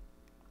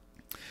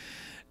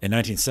 In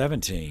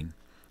 1917,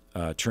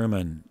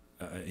 Truman,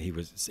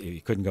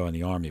 he couldn't go in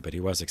the Army, but he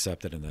was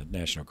accepted in the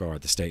National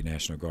Guard, the State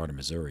National Guard of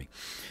Missouri,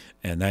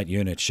 and that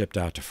unit shipped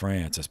out to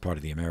France as part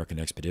of the American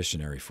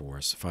Expeditionary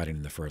Force fighting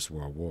in the First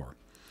World War.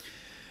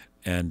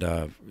 And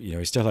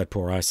he still had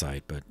poor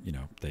eyesight, but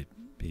they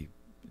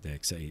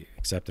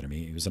accepted him.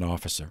 He was an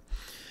officer,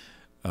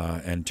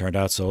 and turned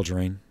out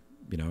soldiering,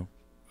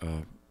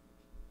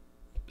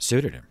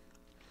 suited him.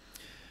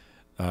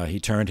 He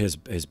turned his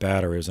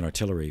battery, it was an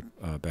artillery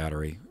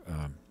battery,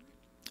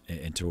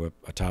 into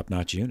a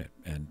top-notch unit,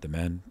 and the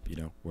men,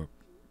 were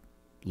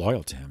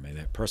loyal to him.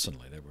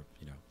 Personally, they were,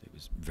 he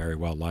was very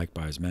well liked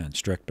by his men,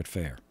 strict but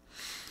fair.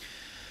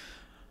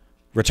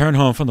 Returned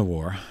home from the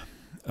war,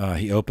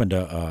 he opened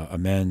a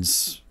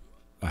men's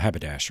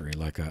haberdashery,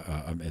 like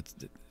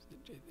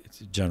it's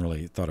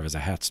generally thought of as a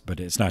hats, but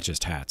it's not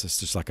just hats. It's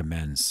just like a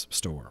men's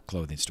store,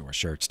 clothing store,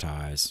 shirts,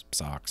 ties,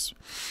 socks,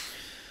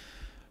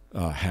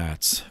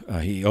 hats.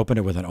 He opened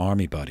it with an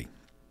Army buddy,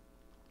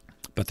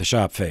 but the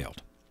shop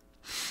failed.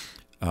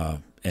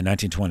 In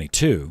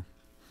 1922,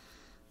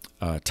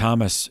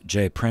 Thomas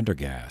J.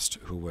 Prendergast,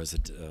 who was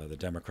the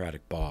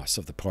Democratic boss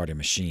of the party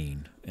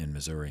machine in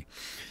Missouri,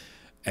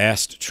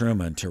 asked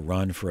Truman to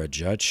run for a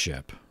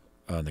judgeship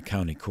on the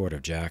county court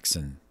of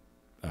Jackson,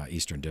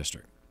 Eastern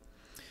District.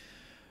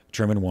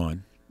 Truman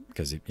won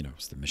because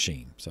it's the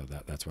machine, so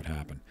that's what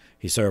happened.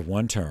 He served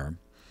one term,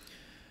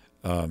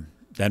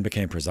 then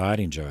became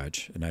presiding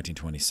judge in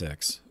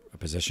 1926, a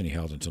position he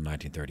held until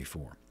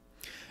 1934.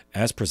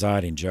 As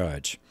presiding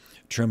judge,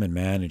 Truman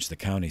managed the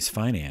county's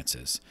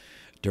finances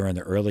during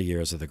the early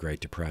years of the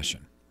Great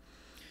Depression.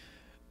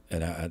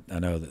 And I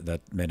know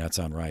that may not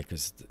sound right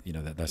because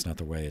that's not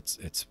the way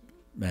it's.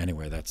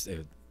 Anyway,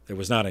 it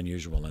was not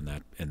unusual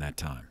in that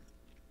time.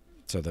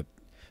 So the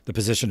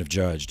position of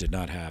judge did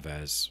not have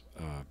as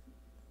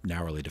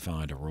narrowly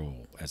defined a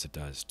role as it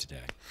does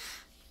today.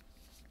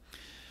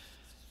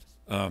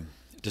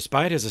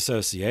 Despite his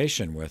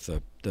association with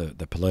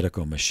the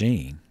political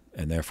machine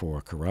and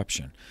therefore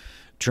corruption,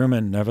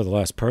 Truman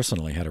nevertheless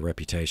personally had a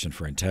reputation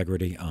for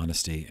integrity,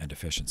 honesty, and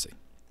efficiency.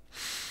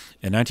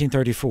 In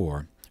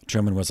 1934,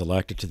 Truman was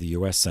elected to the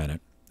U.S.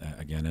 Senate,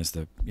 again as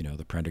the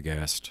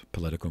Prendergast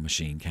political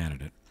machine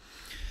candidate.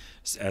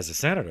 As a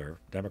senator,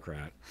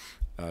 Democrat,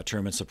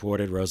 Truman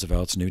supported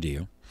Roosevelt's New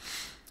Deal.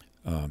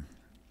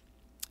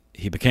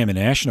 He became a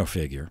national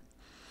figure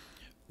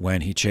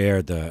when he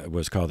chaired what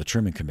was called the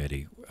Truman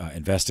Committee,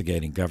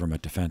 investigating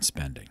government defense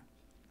spending.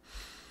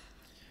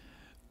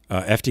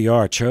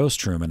 FDR chose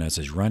Truman as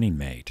his running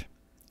mate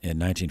in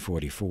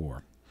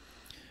 1944,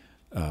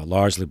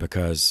 largely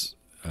because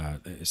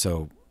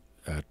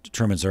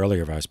Truman's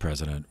earlier vice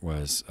president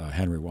was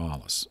Henry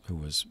Wallace, who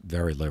was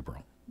very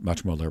liberal,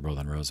 much more liberal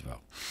than Roosevelt,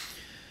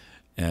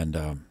 and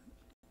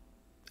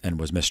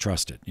was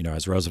mistrusted.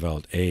 As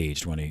Roosevelt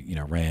aged, when he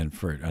ran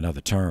for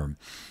another term,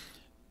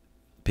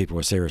 people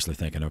were seriously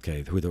thinking,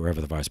 okay, whoever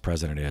the vice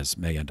president is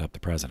may end up the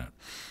president,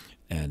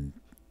 and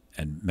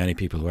many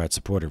people who had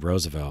supported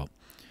Roosevelt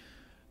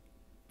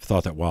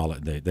thought that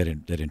Wallace, they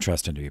didn't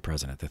trust him to be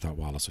president. They thought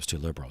Wallace was too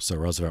liberal. So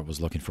Roosevelt was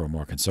looking for a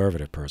more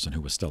conservative person who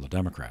was still a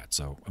Democrat.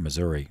 So a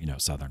Missouri,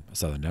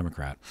 Southern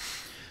Democrat,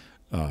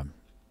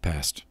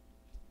 passed,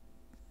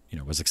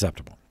 was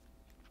acceptable.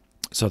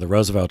 So the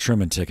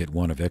Roosevelt-Truman ticket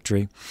won a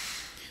victory.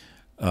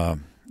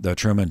 Though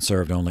Truman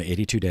served only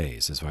 82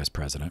 days as vice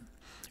president,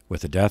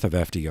 with the death of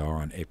FDR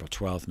on April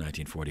 12,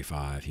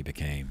 1945, he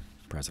became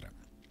president.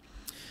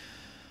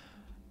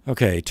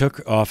 Okay, he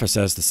took office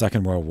as the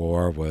Second World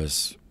War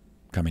was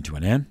coming to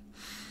an end.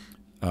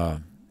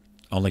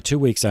 Only 2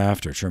 weeks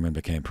after Truman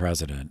became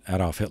president,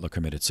 Adolf Hitler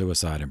committed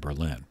suicide in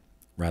Berlin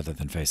rather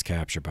than face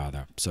capture by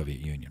the Soviet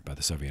Union, by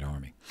the Soviet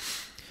Army.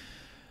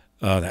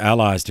 The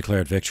Allies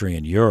declared victory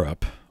in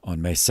Europe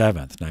on May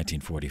 7th,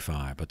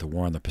 1945, but the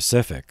war in the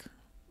Pacific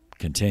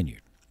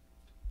continued.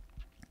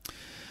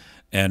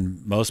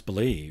 And most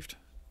believed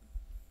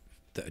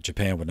that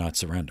Japan would not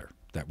surrender,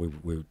 that we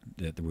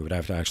would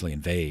have to actually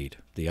invade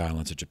the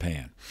islands of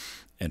Japan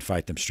and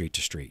fight them street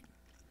to street.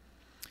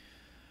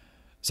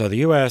 So the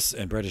U.S.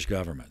 and British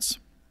governments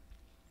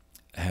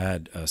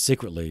had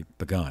secretly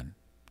begun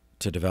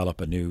to develop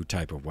a new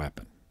type of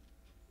weapon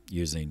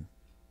using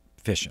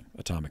fission,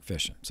 atomic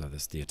fission, so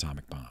this is the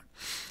atomic bomb.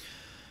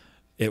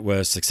 It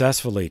was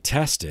successfully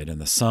tested in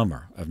the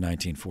summer of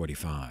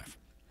 1945,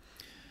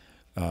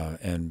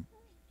 and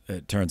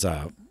it turns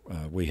out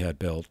we had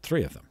built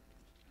 3 of them.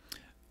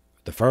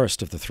 The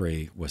first of the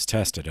 3 was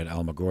tested at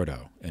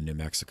Alamogordo in New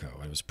Mexico.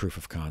 It was proof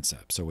of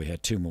concept, so we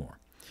had 2 more.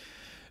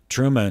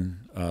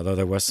 Truman, though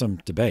there was some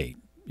debate,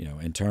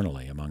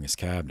 internally among his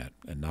cabinet,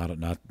 and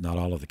not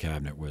all of the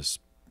cabinet was,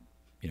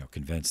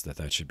 convinced that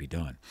that should be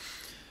done.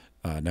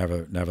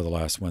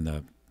 Nevertheless, when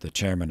the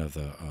chairman of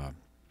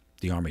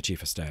the Army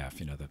Chief of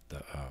Staff,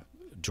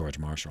 George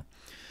Marshall,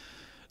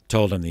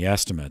 told him the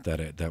estimate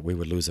that we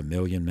would lose 1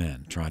 million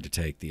men trying to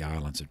take the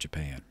islands of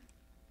Japan,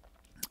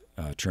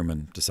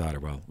 Truman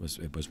decided, well,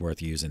 it was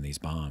worth using these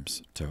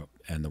bombs to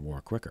end the war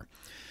quicker,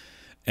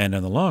 and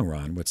in the long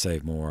run would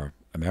save more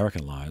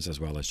American lives as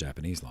well as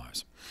Japanese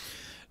lives.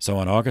 So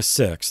on August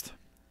 6th,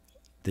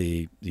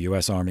 the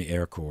U.S. Army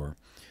Air Corps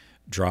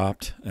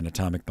dropped an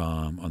atomic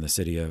bomb on the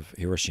city of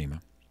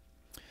Hiroshima.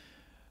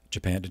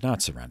 Japan did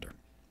not surrender,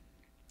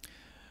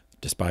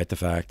 despite the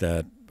fact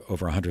that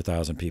over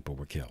 100,000 people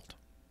were killed.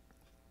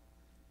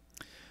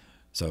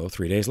 So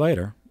 3 days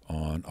later,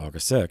 on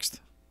August 6th,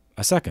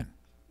 a second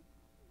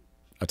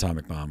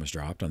atomic bomb was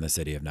dropped on the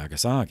city of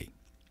Nagasaki.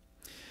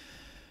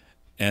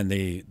 And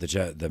the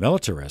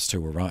militarists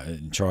who were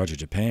in charge of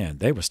Japan,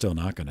 they were still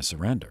not going to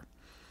surrender,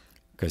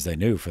 because they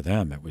knew for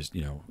them it was,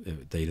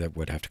 they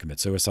would have to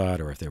commit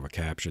suicide, or if they were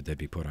captured, they'd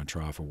be put on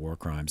trial for war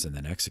crimes and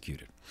then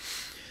executed.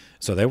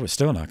 So they were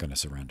still not going to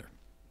surrender.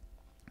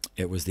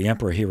 It was the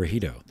Emperor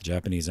Hirohito, the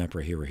Japanese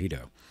Emperor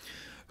Hirohito,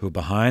 who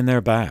behind their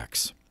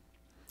backs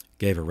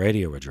gave a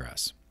radio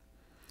address,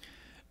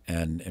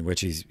 and in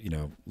which he's,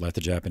 let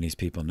the Japanese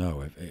people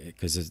know,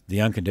 because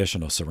the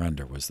unconditional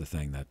surrender was the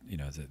thing that,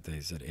 that they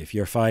said, if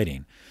you're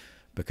fighting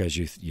because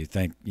you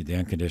think the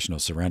unconditional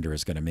surrender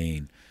is going to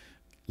mean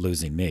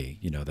losing me,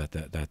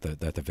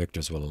 that the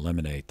victors will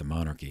eliminate the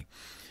monarchy,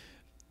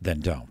 then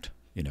don't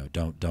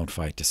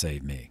fight to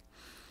save me.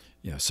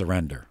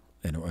 Surrender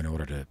in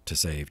order to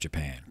save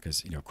Japan,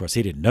 because of course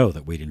he didn't know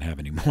that we didn't have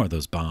any more of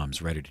those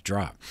bombs ready to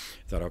drop.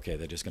 He thought, okay,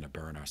 they're just going to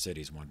burn our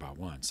cities one by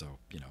one, so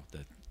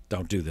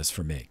don't do this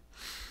for me.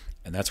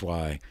 And that's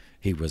why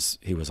he was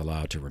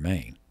allowed to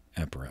remain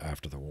emperor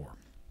after the war.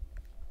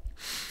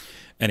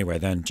 Anyway,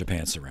 then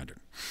Japan surrendered.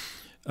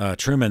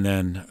 Truman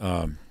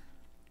then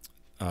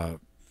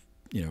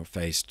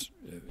faced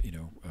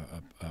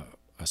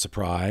a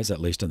surprise. At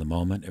least in the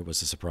moment it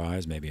was a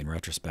surprise. Maybe in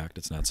retrospect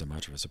it's not so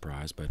much of a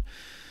surprise, but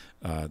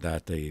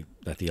that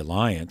the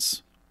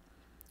alliance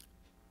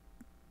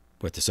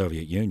with the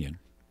Soviet Union,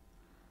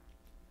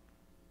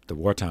 the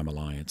wartime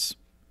alliance,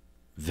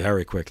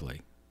 very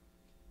quickly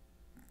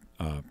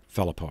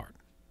fell apart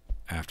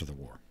after the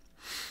war,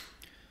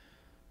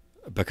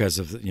 because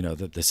of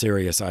the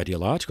serious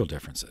ideological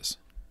differences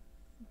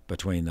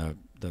between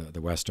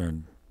the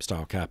Western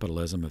style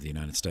capitalism of the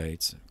United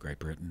States, Great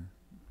Britain,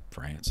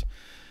 France,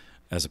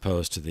 as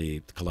opposed to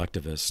the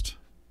collectivist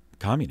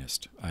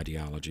communist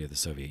ideology of the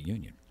Soviet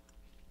Union.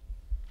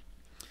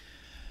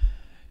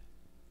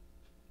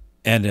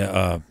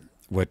 And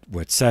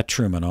what set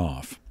Truman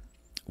off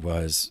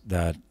was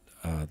that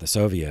the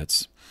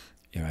Soviets,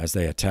 as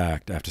they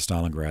attacked after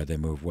Stalingrad, they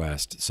moved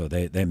west. So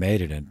they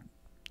made it in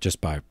just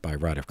by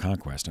right of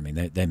conquest. I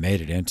mean, they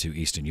made it into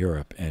Eastern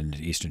Europe and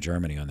Eastern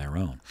Germany on their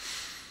own,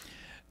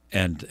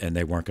 and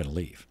they weren't going to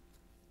leave.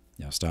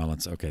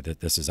 Stalin's, okay,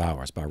 this is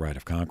ours by right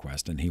of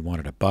conquest, and he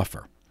wanted a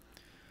buffer,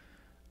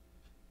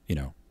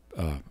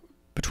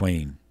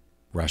 between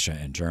Russia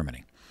and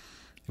Germany.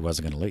 He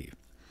wasn't going to leave.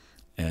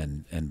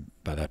 And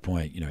by that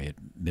point, he had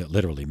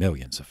literally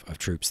millions of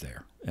troops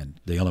there, and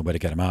the only way to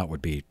get them out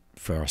would be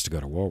for us to go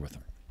to war with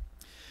them.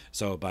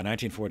 So by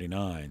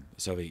 1949,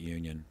 the Soviet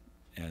Union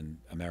and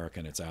America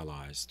and its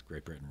allies,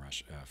 Great Britain,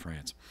 Russia,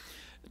 France,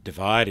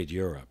 divided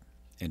Europe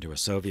into a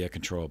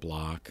Soviet-controlled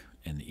bloc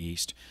in the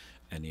east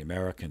and the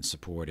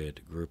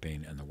American-supported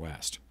grouping in the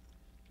west.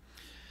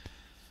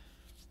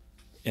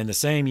 In the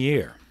same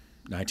year,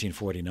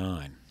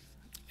 1949,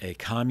 a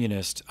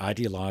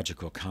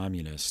ideological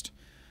communist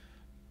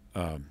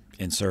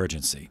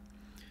insurgency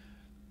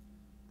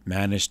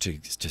managed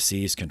to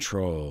seize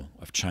control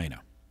of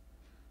China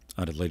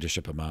under the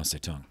leadership of Mao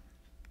Zedong.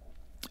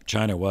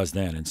 China was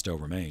then, and still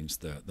remains,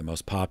 the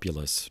most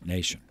populous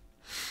nation.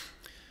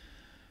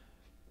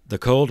 The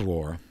Cold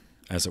War,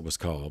 as it was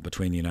called,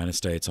 between the United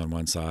States on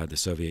one side, the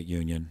Soviet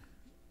Union,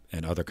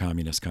 and other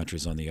communist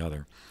countries on the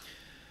other,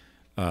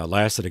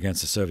 lasted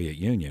against the Soviet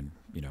Union,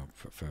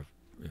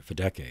 for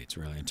decades,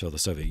 really, until the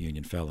Soviet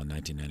Union fell in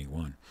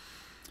 1991.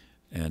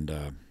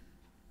 And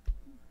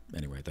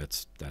anyway,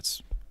 that's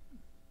that.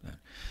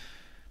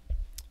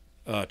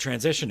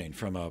 transitioning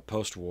from a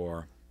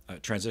post-war,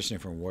 transitioning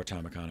from a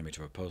wartime economy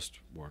to a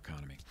post-war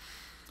economy.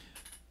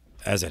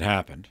 As it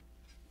happened,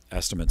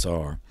 estimates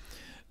are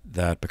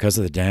that because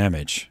of the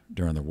damage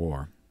during the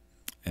war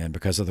and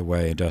because of the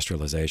way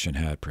industrialization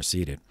had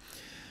proceeded,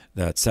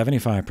 that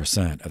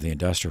 75% of the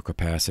industrial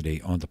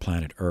capacity on the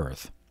planet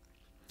Earth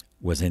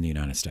was in the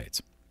United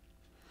States.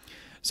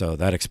 So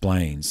that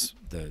explains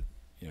the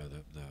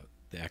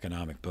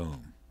economic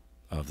boom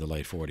of the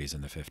late 40s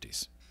and the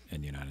 50s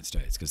in the United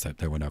States, because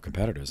there were no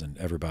competitors, and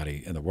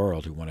everybody in the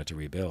world who wanted to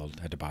rebuild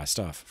had to buy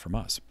stuff from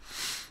us.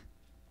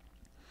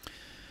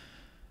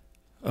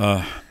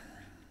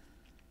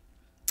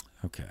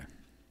 Okay.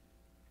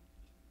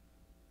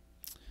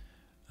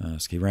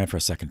 So he ran for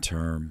a second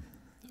term.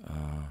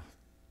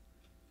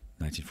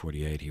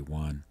 1948, he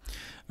won.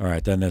 All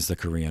right, then there's the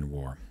Korean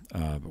War.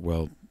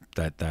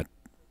 That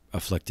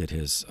afflicted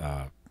his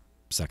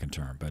second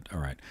term, but all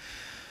right.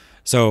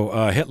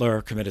 So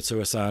Hitler committed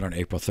suicide on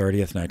April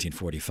 30th,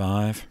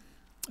 1945.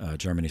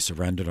 Germany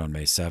surrendered on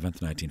May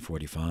 7th,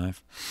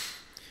 1945.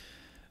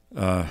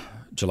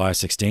 July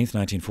 16th,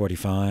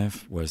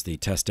 1945 was the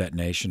test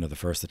detonation of the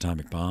first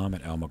atomic bomb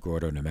at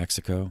Alamogordo, New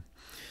Mexico.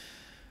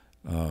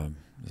 As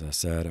I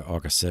said,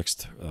 August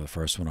 6th, the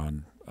first one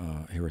on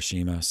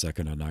Hiroshima,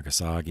 second on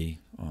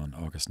Nagasaki on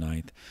August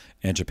 9th,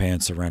 and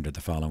Japan surrendered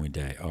the following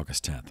day,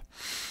 August 10th.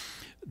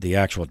 The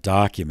actual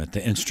document,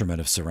 the instrument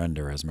of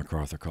surrender, as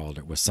MacArthur called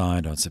it, was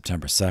signed on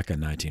September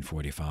 2nd,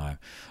 1945,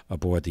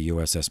 aboard the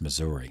USS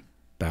Missouri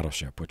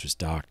battleship, which was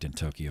docked in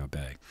Tokyo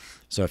Bay.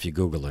 So if you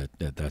Google it,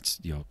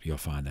 you'll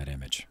find that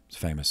image. It's a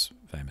famous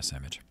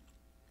image.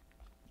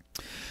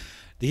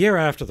 The year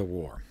after the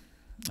war,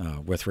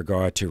 with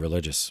regard to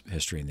religious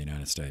history in the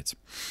United States,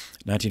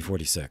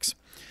 1946,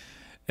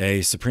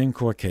 a Supreme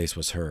Court case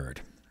was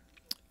heard.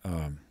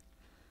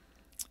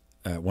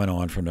 Went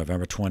on from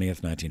November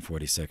 20th,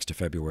 1946 to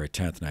February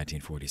 10th,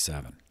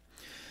 1947.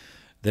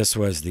 This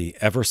was the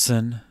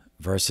Everson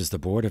versus the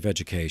Board of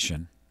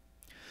Education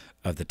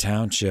of the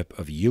Township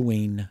of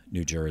Ewing,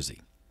 New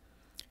Jersey.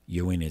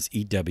 Ewing is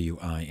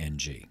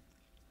E-W-I-N-G.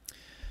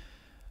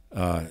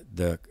 So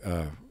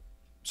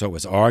it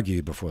was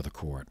argued before the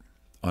court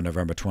on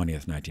November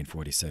 20th,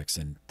 1946,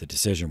 and the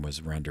decision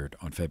was rendered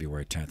on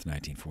February 10th,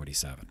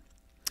 1947.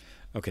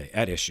 Okay,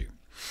 at issue.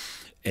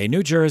 A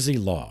New Jersey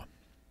law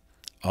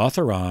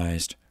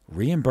authorized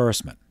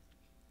reimbursement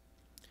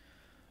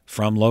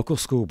from local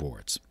school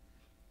boards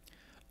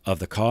of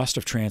the cost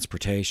of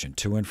transportation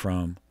to and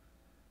from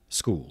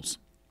schools,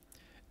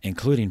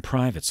 including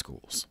private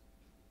schools.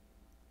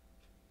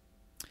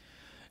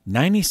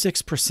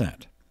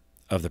 96%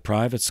 of the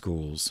private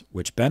schools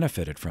which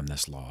benefited from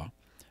this law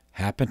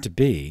happened to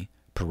be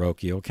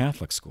parochial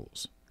Catholic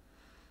schools,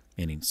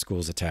 meaning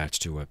schools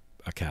attached to a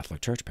Catholic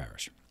church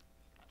parish.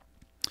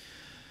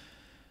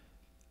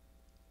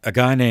 A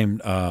guy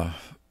named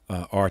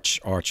Archie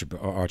R.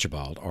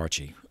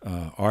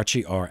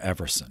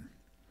 Everson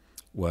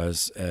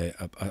was a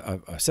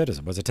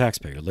citizen, was a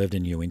taxpayer, lived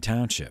in Ewing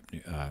Township,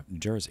 New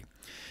Jersey.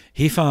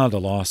 He filed a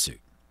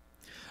lawsuit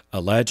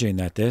alleging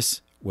that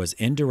this was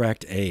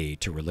indirect aid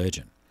to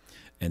religion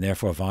and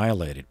therefore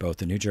violated both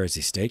the New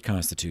Jersey state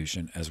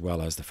constitution as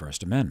well as the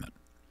First Amendment.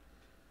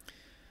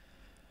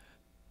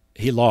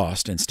 He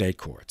lost in state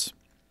courts,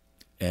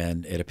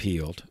 and it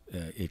appealed.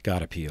 It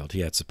got appealed.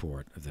 He had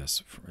support of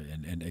this,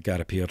 and it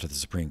got appealed to the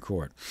Supreme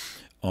Court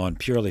on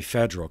purely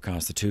federal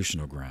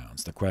constitutional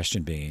grounds. The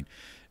question being,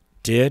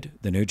 did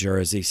the New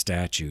Jersey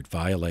statute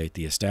violate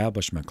the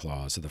Establishment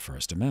Clause of the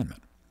First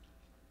Amendment?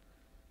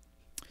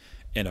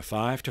 In a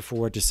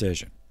 5-4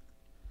 decision,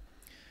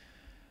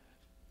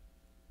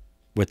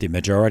 with the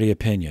majority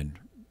opinion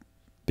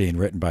being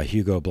written by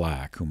Hugo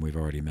Black, whom we've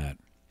already met,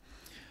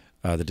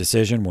 the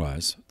decision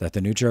was that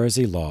the New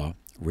Jersey law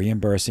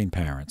reimbursing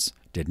parents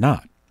did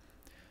not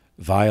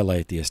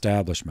violate the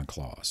Establishment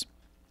Clause,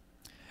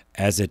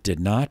 as it did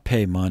not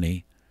pay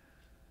money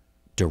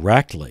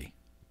directly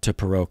to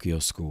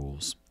parochial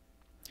schools,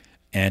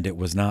 and it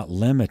was not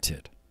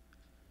limited.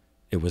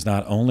 It was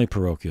not only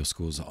parochial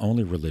schools,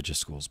 only religious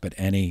schools, but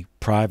any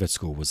private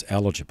school was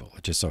eligible.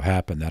 It just so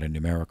happened that a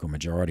numerical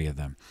majority of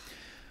them,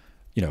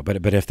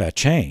 but if that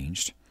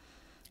changed,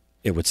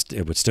 it would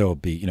still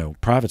be,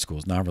 private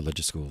schools,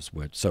 non-religious schools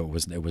would. So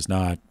it was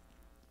not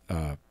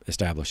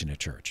establishing a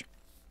church.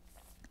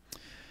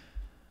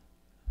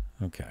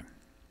 Okay.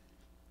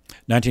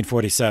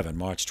 1947,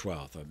 March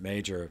 12th, a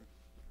major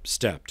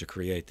step to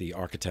create the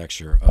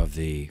architecture of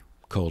the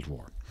Cold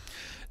War.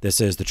 This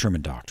is the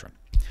Truman Doctrine.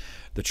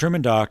 The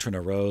Truman Doctrine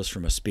arose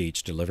from a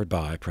speech delivered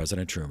by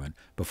President Truman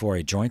before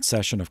a joint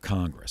session of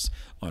Congress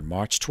on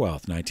March 12,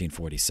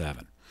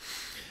 1947.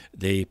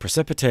 The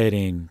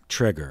precipitating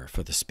trigger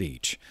for the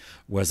speech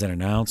was an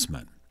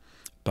announcement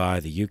by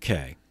the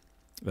UK,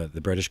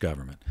 the British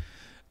government,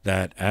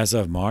 that as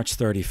of March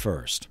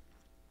 31st,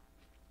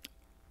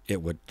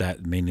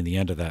 meaning the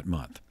end of that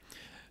month,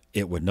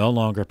 it would no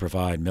longer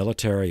provide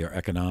military or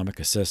economic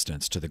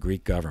assistance to the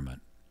Greek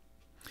government,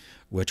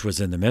 which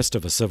was in the midst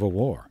of a civil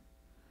war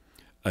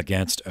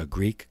against a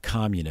Greek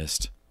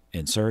communist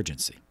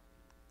insurgency.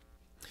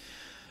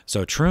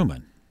 So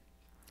Truman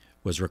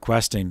was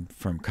requesting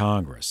from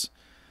Congress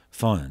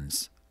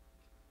funds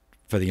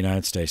for the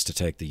United States to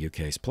take the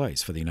UK's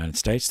place, for the United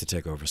States to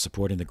take over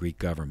supporting the Greek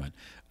government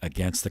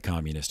against the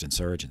communist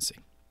insurgency.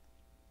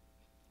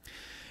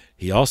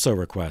 He also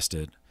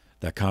requested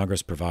that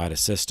Congress provide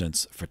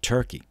assistance for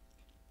Turkey,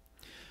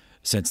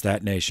 since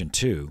that nation,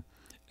 too,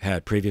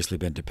 had previously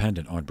been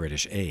dependent on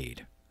British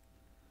aid.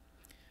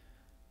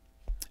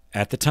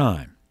 At the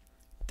time,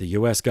 the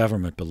U.S.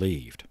 government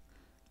believed,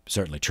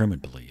 certainly Truman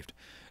believed,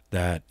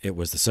 that it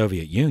was the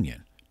Soviet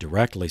Union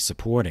directly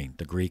supporting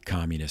the Greek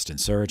communist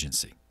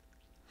insurgency.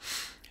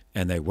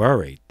 And they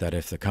worried that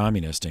if the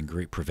communists in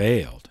Greece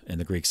prevailed in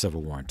the Greek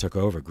Civil War and took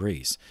over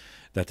Greece,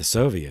 that the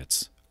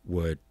Soviets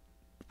would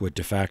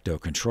de facto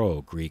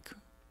control Greek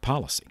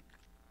policy.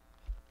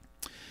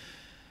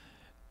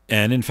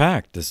 And in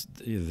fact,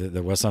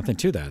 there was something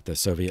to that. The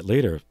Soviet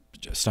leader,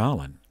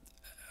 Stalin,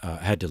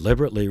 had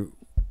deliberately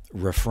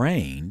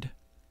refrained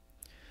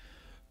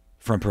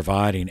from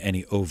providing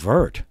any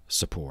overt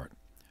support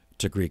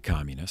to Greek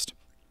communists.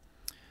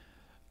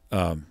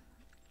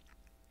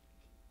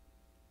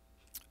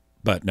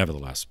 But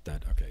nevertheless,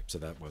 so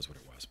that was what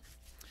it was.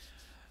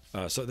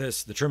 So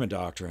the Truman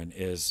Doctrine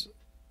is,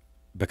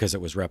 because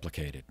it was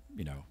replicated,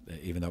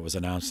 even though it was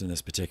announced in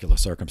this particular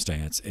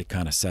circumstance, it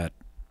kind of set,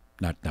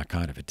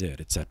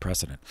 it set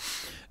precedent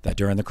that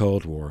during the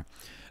Cold War,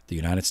 the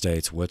United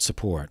States would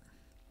support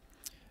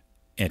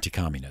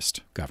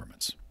anti-communist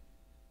governments,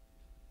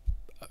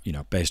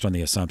 based on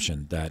the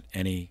assumption that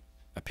any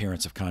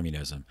appearance of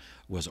communism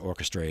was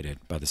orchestrated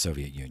by the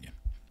Soviet Union.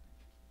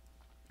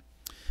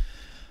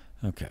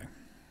 Okay.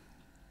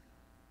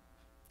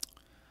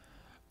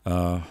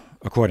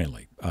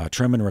 Accordingly,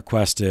 Truman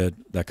requested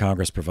that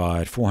Congress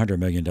provide $400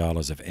 million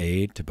of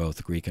aid to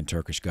both Greek and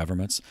Turkish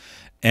governments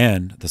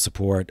and the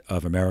support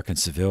of American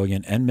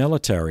civilian and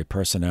military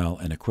personnel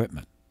and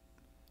equipment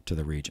to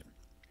the region,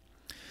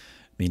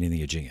 meaning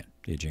the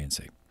Aegean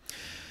Sea.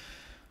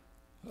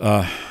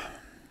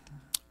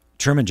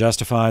 Truman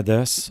justified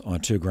this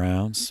on two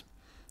grounds.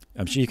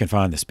 I'm sure you can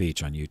find the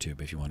speech on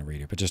YouTube if you want to read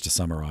it, but just to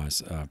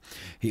summarize,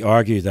 he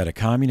argued that a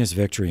communist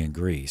victory in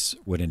Greece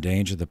would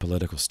endanger the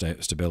political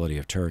stability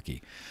of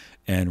Turkey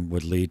and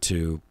would lead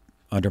to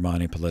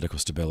undermining political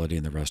stability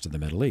in the rest of the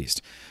Middle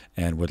East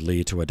and would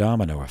lead to a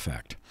domino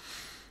effect.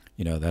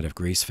 That if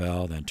Greece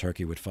fell, then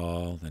Turkey would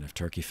fall, then if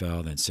Turkey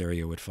fell, then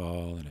Syria would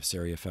fall, and if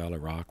Syria fell,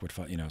 Iraq would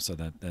fall, so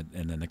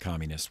and then the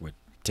communists would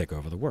take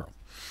over the world.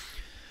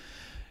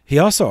 He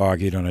also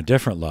argued on a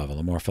different level,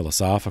 a more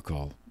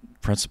philosophical,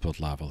 principled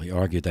level. He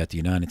argued that the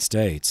United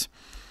States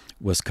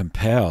was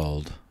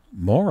compelled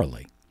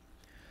morally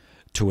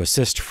to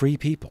assist free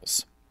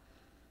peoples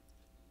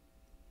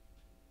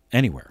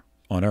anywhere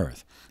on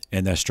earth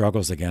in their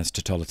struggles against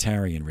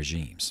totalitarian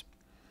regimes,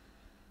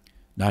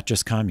 not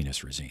just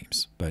communist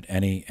regimes, but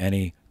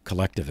any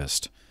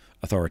collectivist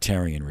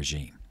authoritarian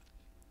regime,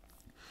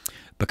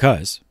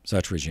 because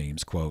such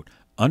regimes, quote,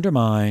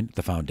 undermine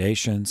the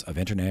foundations of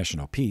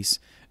international peace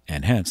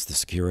and hence the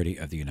security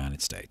of the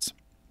United States.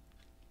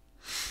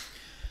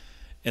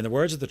 In the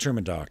words of the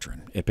Truman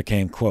Doctrine, it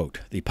became,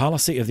 quote, the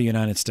policy of the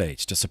United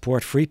States to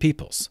support free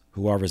peoples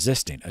who are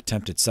resisting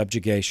attempted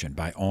subjugation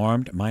by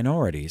armed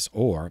minorities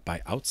or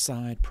by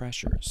outside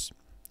pressures,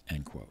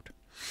 end quote.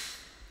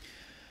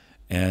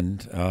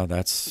 And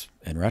that's,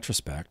 in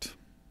retrospect,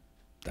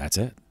 that's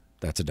it.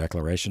 That's a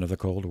declaration of the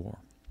Cold War.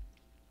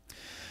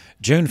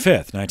 June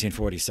 5th,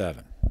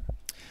 1947.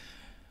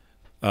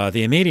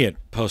 The immediate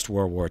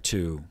post-World War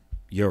II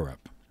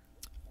Europe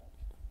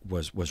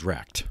was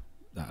wrecked.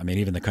 I mean,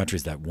 even the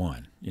countries that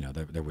won,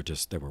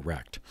 they were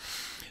wrecked,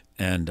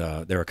 and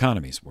their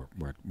economies were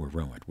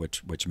ruined,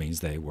 which means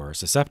they were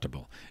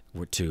susceptible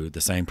to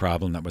the same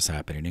problem that was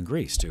happening in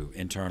Greece, to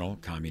internal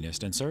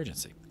communist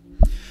insurgency.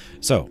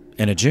 So,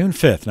 in a June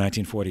 5th,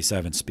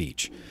 1947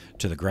 speech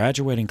to the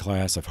graduating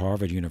class of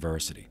Harvard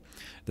University,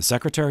 the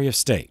Secretary of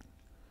State,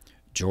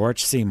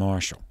 George C.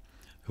 Marshall,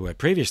 who had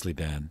previously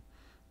been,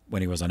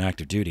 when he was on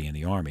active duty in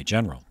the Army,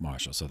 General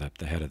Marshall, so that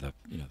the head of the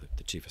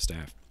Chief of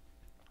Staff,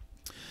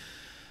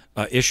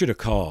 issued a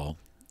call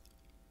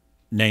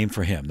named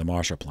for him, the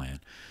Marshall Plan,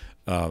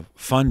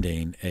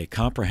 funding a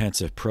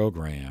comprehensive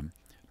program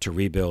to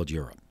rebuild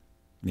Europe.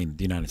 I mean,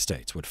 the United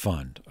States would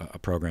fund a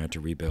program to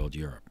rebuild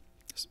Europe.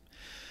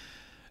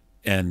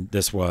 And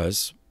this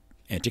was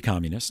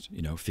anti-communist,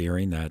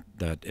 fearing that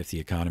if the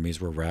economies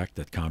were wrecked,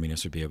 that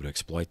communists would be able to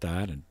exploit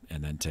that and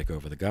then take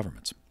over the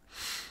governments.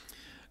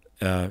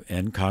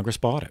 And Congress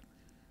bought it.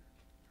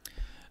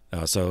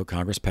 So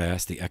Congress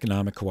passed the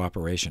Economic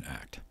Cooperation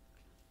Act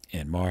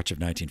in March of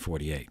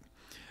 1948,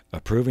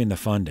 approving the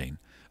funding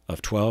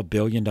of $12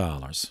 billion,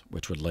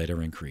 which would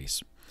later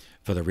increase,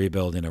 for the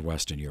rebuilding of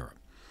Western Europe.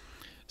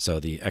 So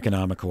the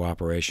Economic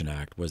Cooperation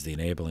Act was the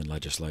enabling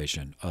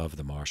legislation of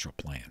the Marshall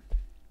Plan.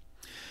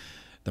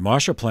 The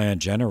Marshall Plan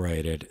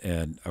generated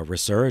a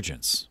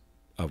resurgence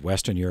of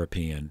Western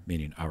European,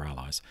 meaning our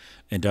allies,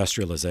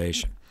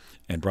 industrialization,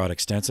 and brought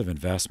extensive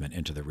investment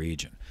into the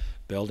region,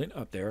 building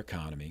up their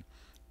economy.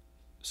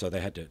 So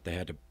they had to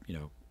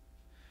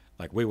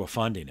Like, we were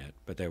funding it,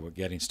 but they were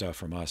getting stuff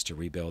from us to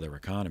rebuild their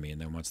economy,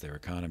 and then once their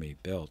economy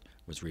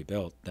was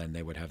rebuilt, then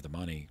they would have the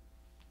money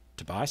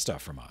to buy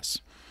stuff from us.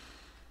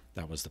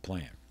 That was the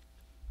plan.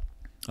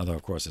 Although,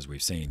 of course, as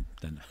we've seen,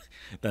 then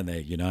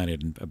they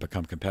united and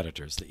become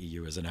competitors. The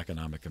EU is an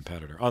economic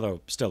competitor,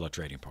 although still a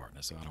trading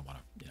partner. So I don't want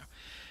to,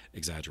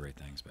 exaggerate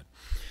things. But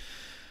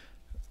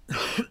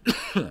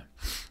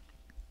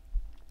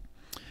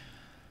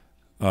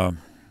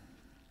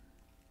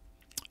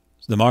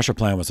the Marshall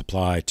Plan was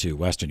applied to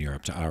Western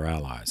Europe, to our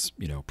allies,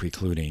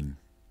 precluding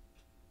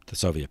the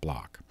Soviet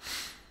bloc,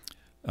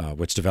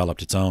 which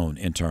developed its own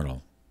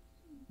internal,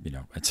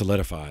 and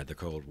solidified the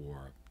Cold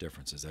War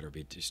differences. That would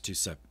be just two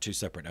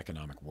separate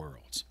economic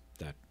worlds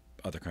that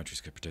other countries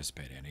could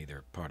participate in,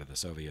 either part of the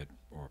Soviet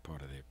or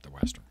part of the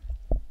Western.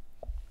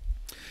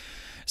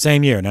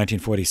 Same year,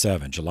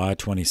 1947, July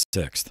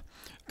 26th,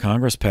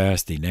 Congress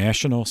passed the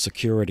National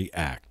Security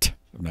Act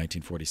of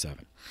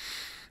 1947,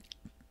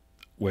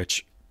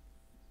 which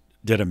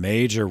did a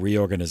major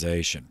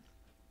reorganization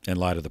in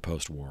light of the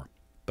post-war,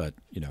 but,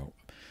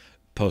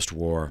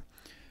 post-war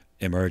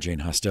emerging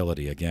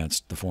hostility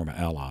against the former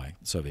ally,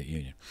 the Soviet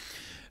Union.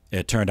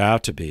 It turned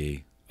out to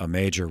be a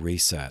major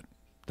reset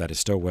that is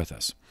still with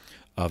us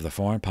of the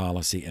foreign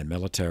policy and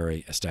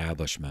military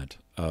establishment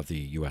of the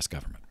U.S.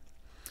 government.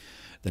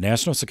 The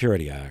National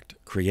Security Act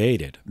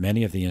created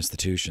many of the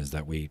institutions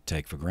that we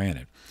take for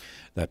granted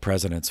that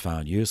presidents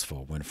found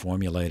useful when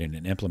formulating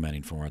and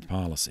implementing foreign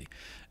policy,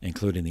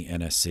 including the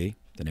NSC,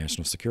 the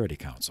National Security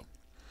Council.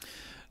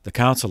 The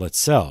council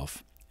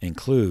itself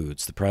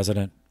includes the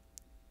President,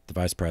 the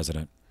Vice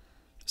President,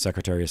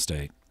 Secretary of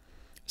State,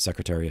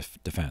 Secretary of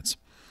Defense,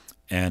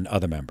 and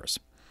other members,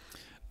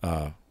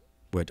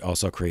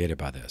 also created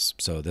by this.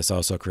 So this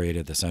also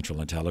created the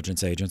Central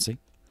Intelligence Agency,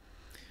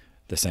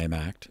 the same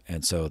act,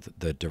 and so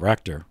the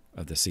director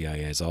of the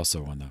CIA is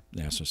also on the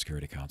National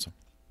Security Council.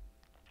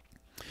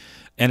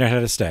 And it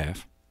had a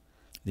staff.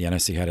 The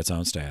NSC had its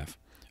own staff,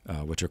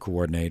 which would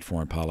coordinate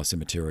foreign policy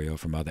material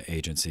from other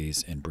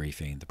agencies in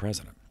briefing the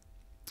president.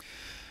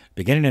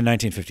 Beginning in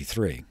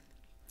 1953,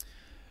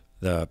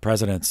 the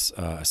president's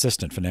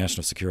assistant for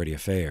national security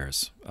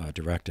affairs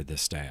directed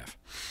this staff.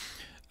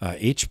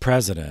 Each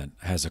president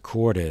has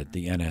accorded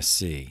the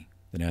NSC,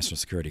 the National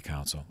Security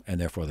Council, and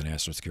therefore the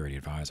National Security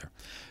Advisor,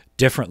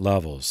 different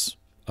levels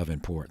of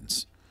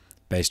importance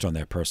based on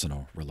their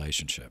personal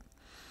relationship.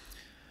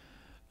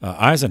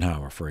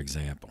 Eisenhower, for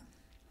example,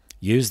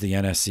 used the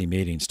NSC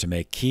meetings to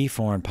make key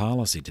foreign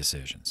policy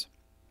decisions.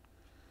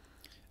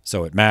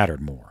 So it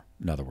mattered more,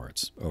 in other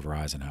words, over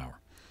Eisenhower.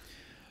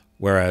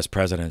 Whereas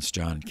Presidents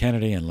John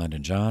Kennedy and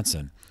Lyndon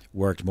Johnson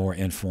worked more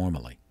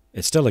informally.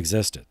 It still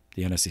existed.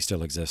 The NSC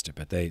still existed,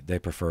 but they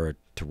preferred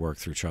to work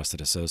through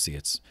trusted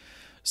associates,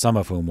 some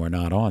of whom were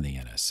not on the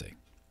NSC.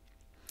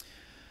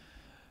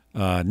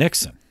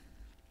 Nixon.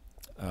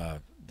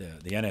 The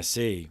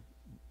NSC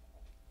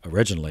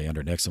originally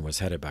under Nixon was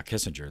headed by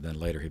Kissinger. Then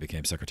later he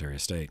became Secretary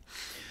of State.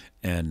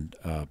 And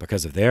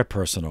because of their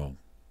personal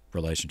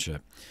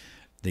relationship,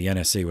 the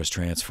NSC was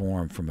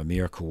transformed from a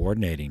mere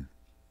coordinating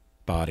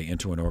body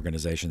into an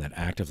organization that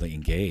actively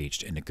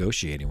engaged in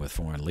negotiating with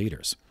foreign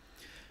leaders.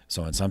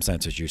 So in some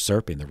senses,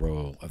 usurping the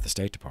role of the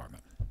State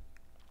Department.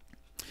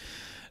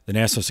 The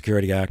National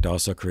Security Act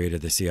also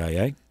created the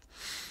CIA,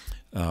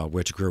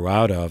 which grew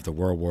out of the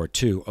World War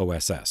II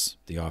OSS,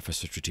 the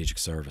Office of Strategic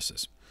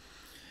Services.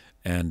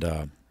 And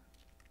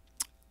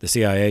the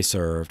CIA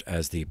served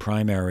as the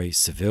primary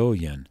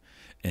civilian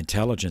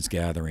intelligence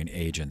gathering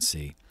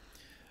agency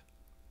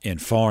in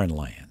foreign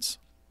lands,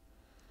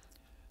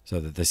 so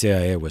that the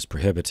CIA was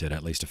prohibited,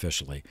 at least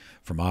officially,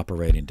 from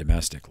operating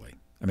domestically.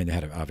 I mean,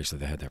 obviously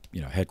they had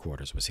their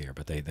headquarters was here,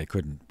 but they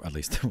couldn't, at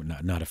least they were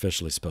not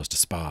officially supposed to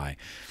spy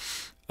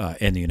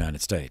in the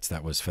United States.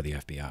 That was for the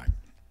FBI.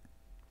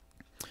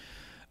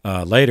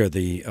 Later,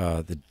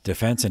 the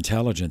Defense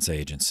Intelligence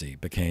Agency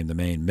became the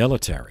main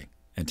military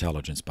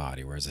intelligence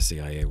body, whereas the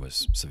CIA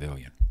was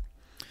civilian.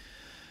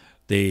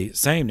 The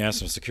same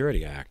National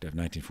Security Act of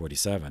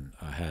 1947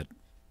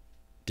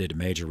 did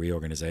major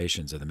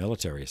reorganizations of the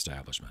military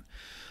establishment.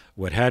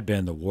 What had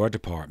been the War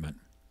Department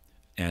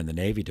and the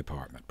Navy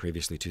Department,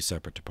 previously two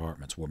separate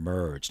departments, were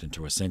merged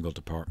into a single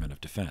Department of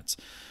Defense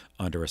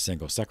under a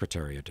single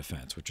Secretary of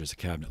Defense, which is a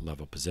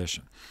cabinet-level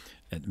position,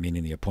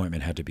 meaning the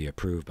appointment had to be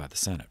approved by the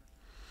Senate.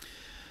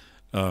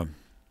 And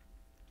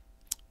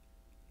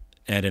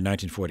in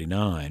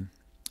 1949,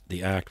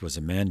 the act was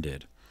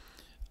amended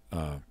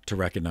to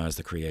recognize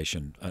the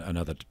creation,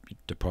 another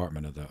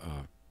department of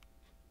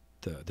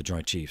the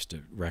Joint Chiefs,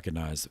 to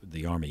recognize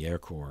the Army Air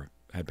Corps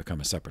had become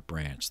a separate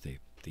branch, the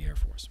Air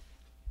Force.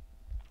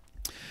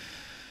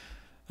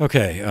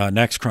 Okay,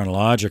 next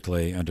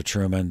chronologically, under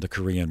Truman, the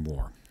Korean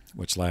War,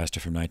 which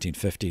lasted from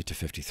 1950 to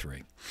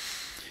 53.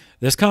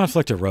 This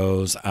conflict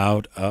arose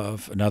out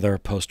of another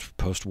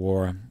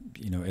post-war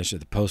issue,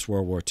 the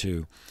post-World War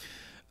II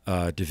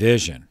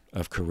division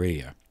of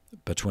Korea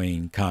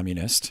between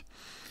communist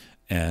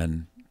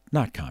and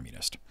not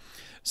communist.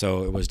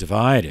 So it was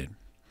divided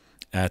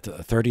at the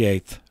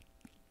 38th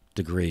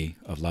degree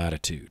of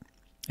latitude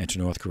into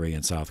North Korea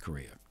and South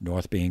Korea.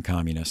 North being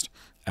communist,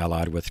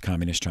 allied with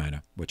communist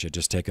China, which had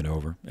just taken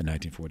over in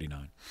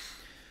 1949,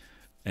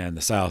 and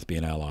the South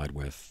being allied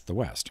with the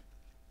West.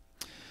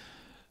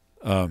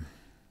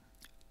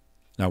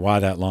 Now, why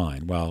that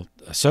line? Well,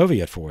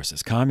 Soviet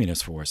forces,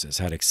 communist forces,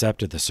 had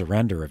accepted the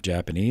surrender of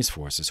Japanese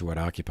forces who had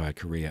occupied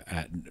Korea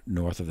at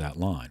north of that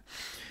line,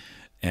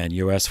 and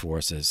U.S.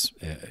 forces,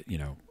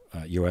 the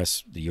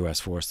U.S.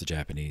 forced the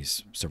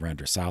Japanese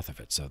surrender south of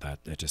it, so that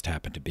it just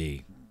happened to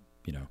be,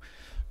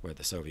 where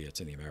the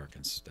Soviets and the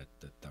Americans,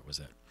 that was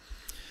it.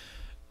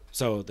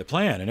 So the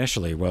plan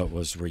initially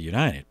was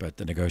reunited, but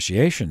the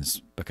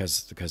negotiations,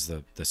 because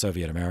the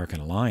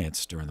Soviet-American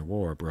alliance during the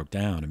war broke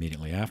down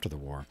immediately after the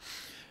war,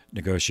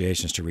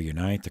 negotiations to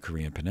reunite the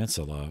Korean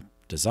Peninsula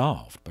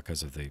dissolved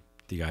because of the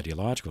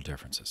ideological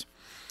differences.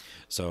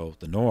 So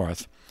the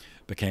North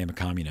became a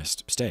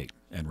communist state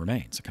and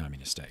remains a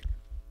communist state.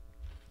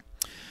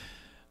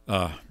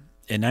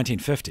 In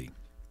 1950,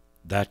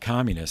 that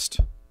communist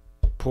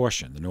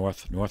portion, the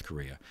North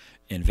Korea,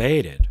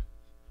 invaded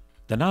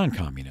the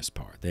non-communist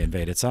part. They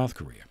invaded South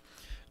Korea.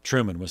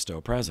 Truman was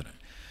still president,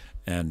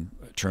 and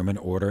Truman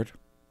ordered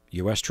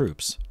U.S.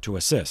 troops to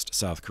assist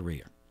South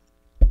Korea.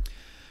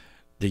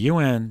 The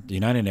UN, the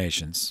United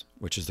Nations,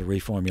 which is the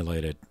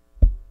reformulated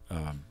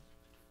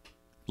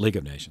League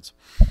of Nations,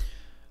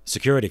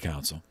 Security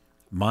Council,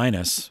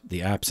 minus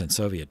the absent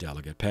Soviet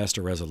delegate, passed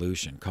a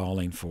resolution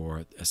calling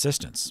for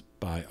assistance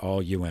by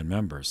all UN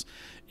members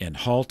in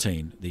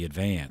halting the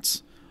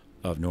advance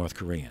of North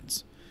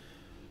Koreans.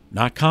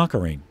 Not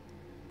conquering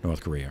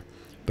North Korea,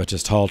 but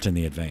just halting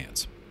the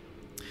advance.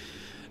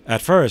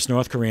 At first,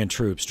 North Korean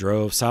troops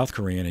drove South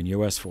Korean and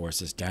U.S.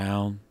 forces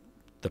down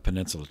the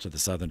peninsula to the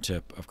southern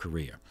tip of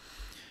Korea.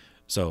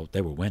 So they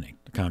were winning.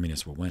 The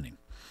communists were winning.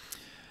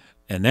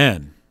 And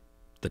then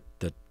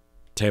the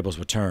tables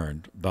were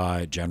turned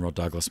by General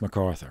Douglas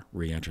MacArthur,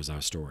 re-enters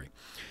our story.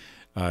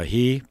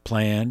 He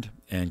planned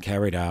and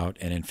carried out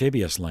an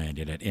amphibious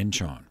landing at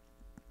Incheon,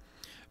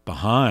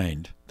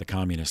 behind the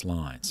communist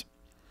lines.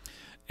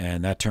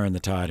 And that turned the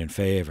tide in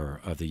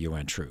favor of the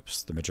UN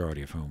troops, the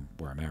majority of whom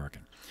were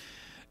American,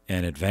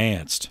 and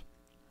advanced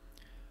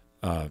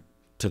to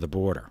the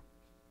border.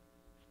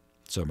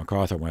 So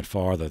MacArthur went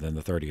farther than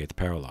the 38th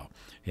parallel.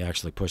 He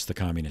actually pushed the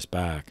communists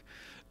back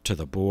to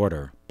the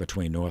border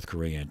between North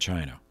Korea and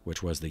China,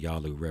 which was the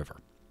Yalu River.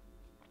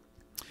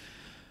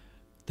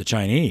 The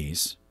China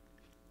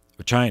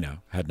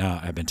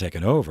had been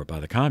taken over by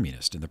the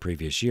communists in the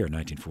previous year,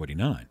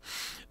 1949.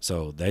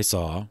 So they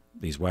saw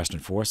these Western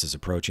forces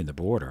approaching the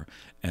border,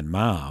 and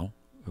Mao,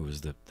 who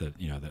was the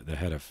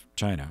head of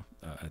China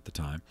at the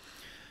time,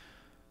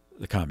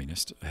 the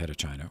communist head of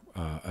China,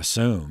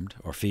 assumed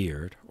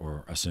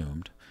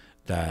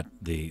that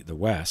the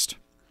West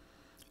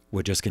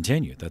would just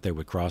continue, that they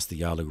would cross the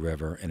Yalu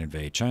River and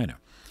invade China.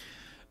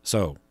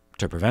 So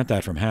to prevent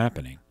that from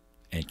happening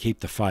and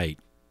keep the fight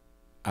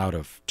out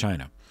of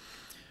China,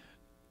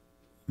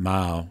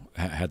 Mao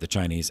had the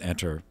Chinese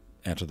enter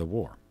the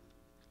war.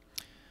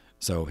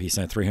 So he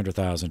sent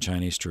 300,000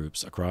 Chinese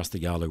troops across the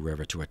Yalu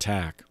River to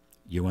attack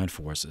UN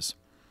forces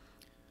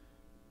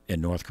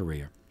in North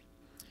Korea,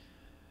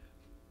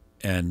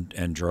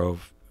 and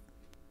drove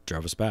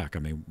us back. I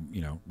mean,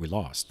 we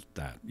lost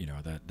that. We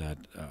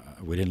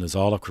didn't lose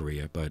all of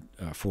Korea, but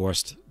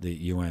forced the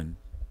UN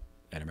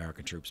and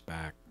American troops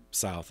back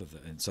south of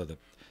and so the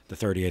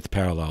 38th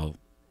parallel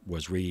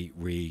was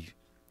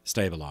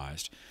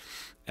re-stabilized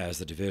as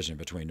the division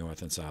between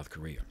North and South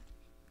Korea.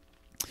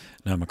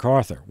 Now,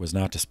 MacArthur was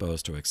not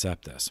disposed to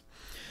accept this.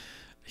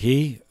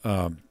 He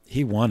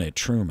wanted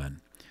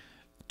Truman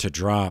to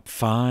drop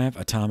 5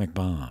 atomic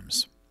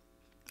bombs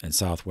in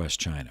southwest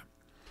China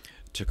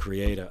to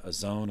create a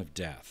zone of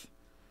death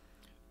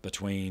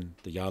between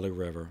the Yalu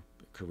River,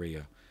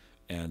 Korea,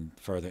 and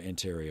further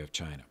interior of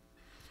China.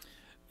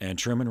 And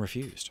Truman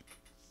refused.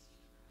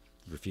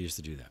 He refused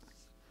to do that.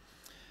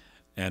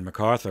 And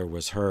MacArthur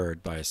was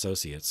heard by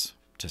associates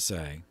to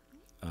say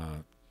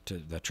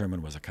that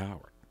Truman was a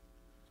coward.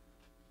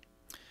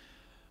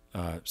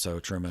 So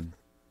Truman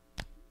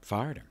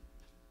fired him.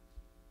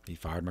 He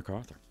fired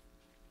MacArthur.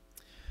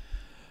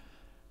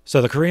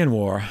 So the Korean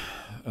War,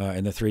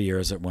 in the 3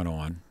 years it went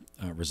on,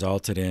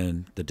 resulted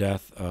in the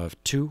death of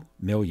 2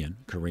 million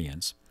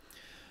Koreans,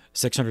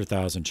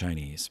 600,000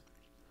 Chinese,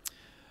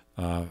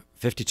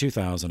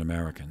 52,000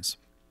 Americans,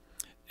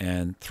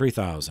 and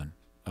 3,000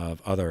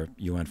 of other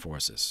UN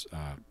forces,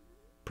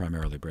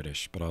 primarily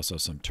British, but also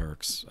some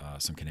Turks,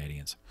 some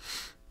Canadians,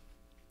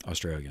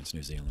 Australians,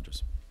 New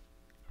Zealanders.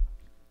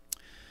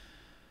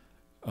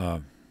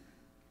 Okay.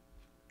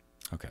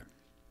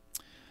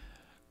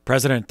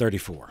 President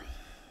 34,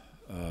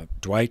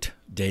 Dwight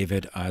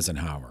David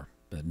Eisenhower,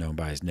 known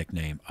by his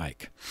nickname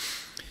Ike.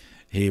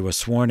 He was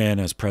sworn in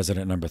as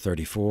President number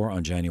 34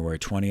 on January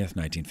 20th,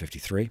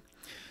 1953,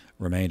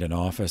 remained in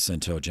office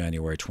until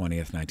January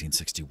 20th,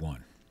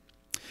 1961.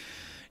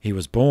 He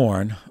was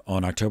born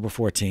on October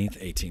 14th,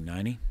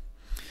 1890.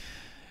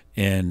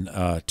 In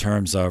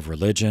terms of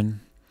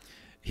religion,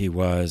 he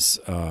was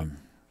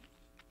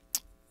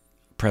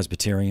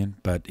Presbyterian,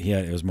 but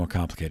it was more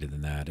complicated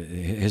than that.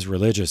 His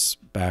religious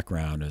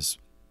background is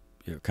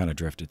kind of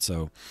drifted.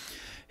 So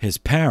his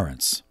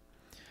parents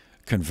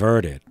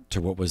converted to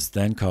what was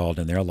then called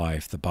in their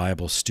life the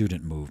Bible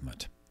student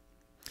movement.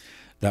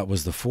 That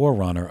was the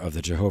forerunner of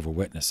the Jehovah's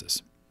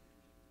Witnesses.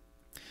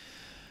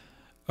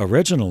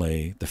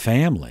 Originally, the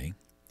family,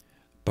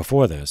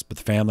 before this, but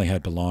the family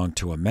had belonged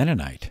to a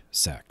Mennonite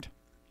sect.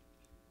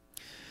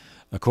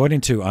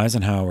 According to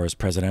Eisenhower's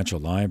presidential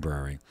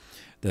library,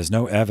 there's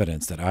no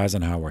evidence that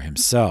Eisenhower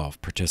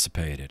himself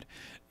participated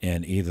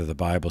in either the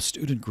Bible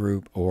student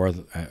group or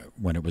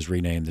when it was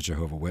renamed the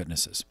Jehovah's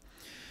Witnesses.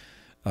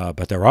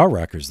 But there are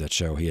records that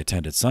show he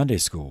attended Sunday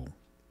school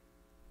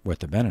with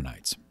the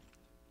Mennonites.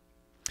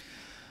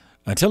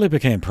 Until he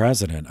became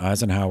president,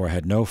 Eisenhower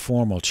had no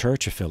formal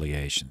church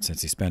affiliation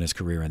since he spent his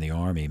career in the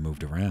Army and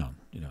moved around,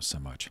 so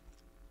much.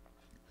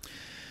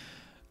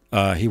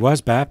 He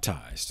was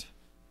baptized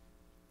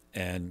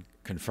and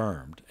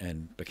confirmed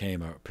and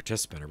became a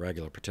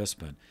regular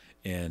participant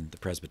in the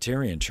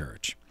Presbyterian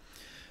Church,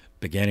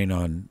 beginning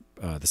on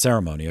the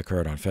ceremony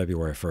occurred on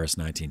February 1st,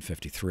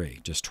 1953,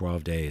 just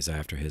 12 days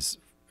after his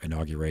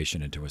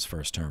inauguration into his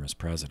first term as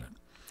president.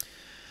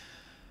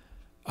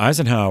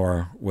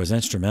 Eisenhower was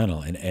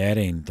instrumental in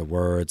adding the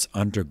words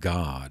 "under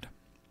God"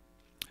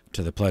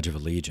 to the Pledge of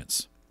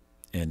Allegiance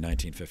in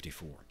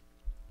 1954.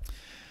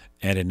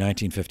 And in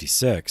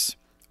 1956,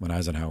 when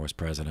Eisenhower was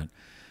president,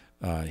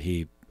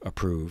 he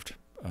approved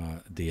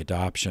the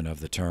adoption of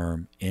the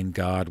term "In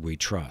God We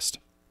Trust"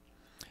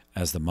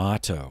 as the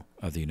motto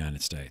of the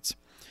United States,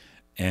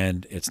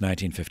 and its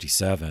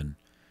 1957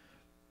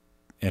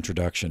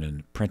 introduction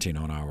and printing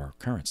on our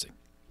currency.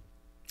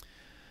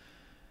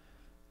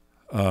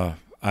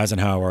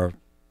 Eisenhower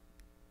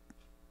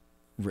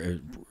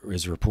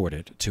is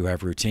reported to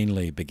have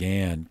routinely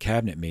began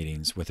cabinet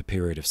meetings with a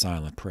period of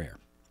silent prayer.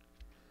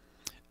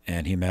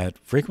 And he met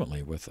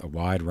frequently with a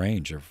wide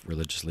range of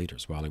religious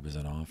leaders while he was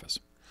in office.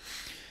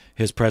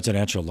 His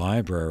presidential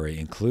library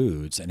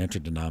includes an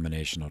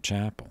interdenominational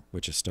chapel,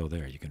 which is still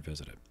there. You can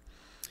visit it.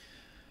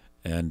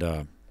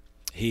 And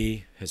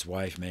he, his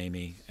wife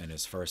Mamie, and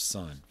his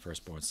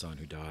firstborn son,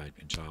 who died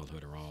in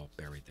childhood, are all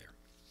buried there.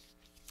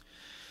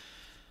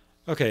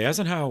 Okay,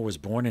 Eisenhower was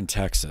born in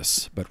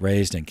Texas, but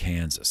raised in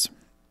Kansas.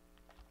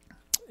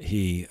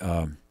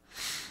 A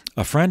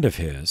friend of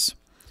his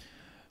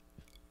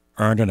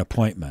earned an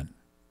appointment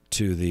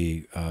to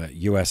the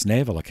U.S.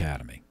 Naval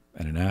Academy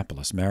in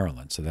Annapolis,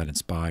 Maryland, so that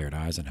inspired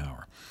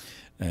Eisenhower.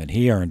 And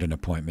he earned an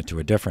appointment to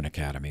a different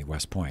academy,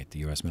 West Point, the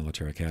U.S.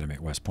 Military Academy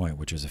at West Point,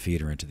 which is a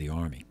feeder into the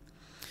Army.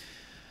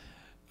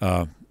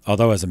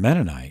 Although as a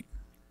Mennonite,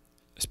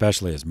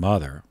 especially his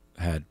mother,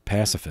 had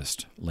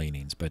pacifist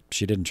leanings, but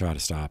she didn't try to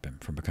stop him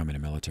from becoming a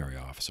military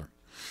officer.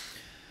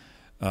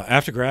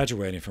 After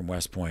graduating from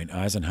West Point,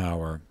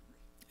 Eisenhower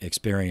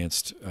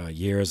experienced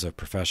years of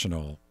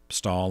professional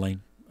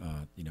stalling,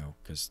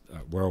 because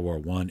World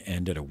War I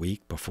ended a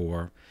week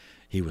before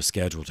he was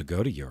scheduled to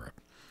go to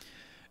Europe.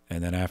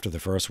 And then after the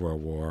First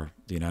World War,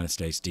 the United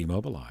States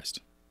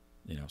demobilized,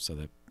 so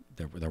that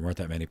there weren't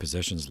that many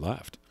positions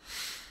left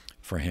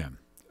for him.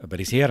 But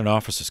he had an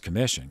officer's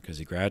commission because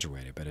he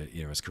graduated, but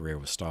his career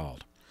was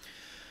stalled.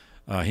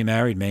 He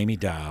married Mamie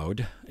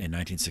Dowd in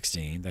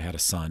 1916. They had a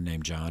son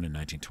named John in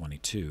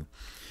 1922.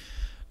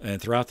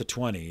 And throughout the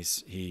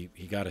 20s,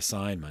 he got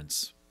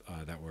assignments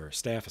that were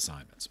staff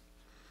assignments,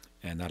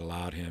 and that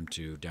allowed him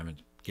to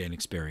gain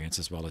experience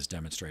as well as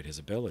demonstrate his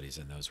abilities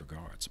in those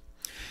regards.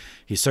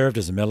 He served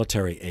as a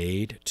military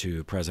aide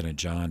to President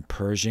John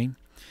Pershing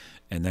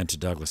and then to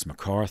Douglas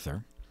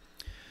MacArthur,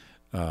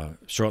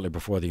 shortly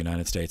before the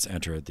United States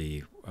entered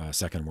the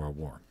Second World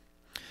War.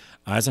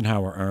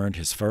 Eisenhower earned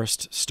his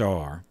first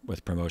star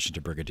with promotion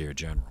to brigadier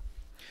general.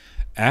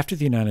 After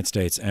the United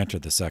States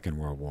entered the Second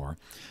World War,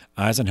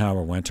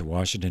 Eisenhower went to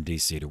Washington,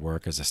 D.C. to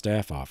work as a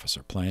staff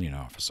officer, planning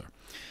officer,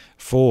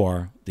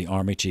 for the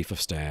Army Chief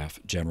of Staff,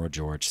 General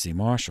George C.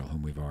 Marshall,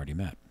 whom we've already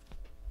met.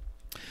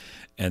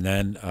 And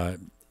then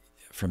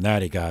from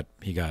that, he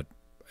got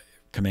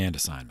command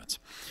assignments.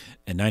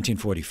 In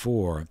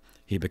 1944,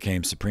 he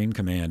became Supreme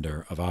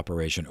Commander of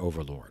Operation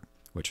Overlord,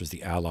 which was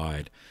the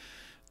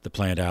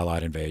planned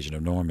Allied invasion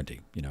of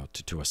Normandy,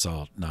 to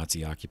assault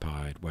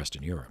Nazi-occupied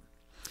Western Europe.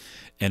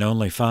 In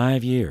only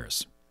 5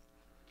 years,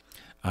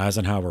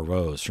 Eisenhower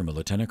rose from a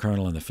lieutenant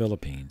colonel in the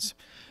Philippines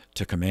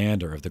to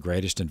commander of the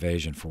greatest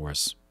invasion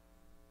force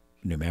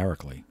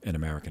numerically in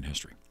American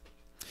history.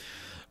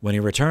 When he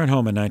returned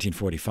home in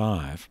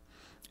 1945,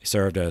 he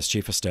served as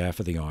Chief of Staff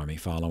of the Army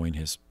following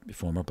his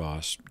former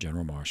boss,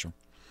 General Marshall.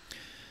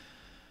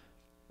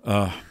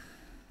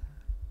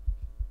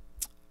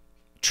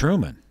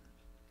 Truman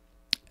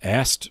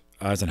asked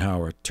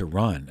Eisenhower to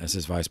run as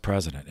his vice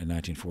president in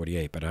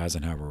 1948, but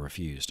Eisenhower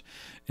refused.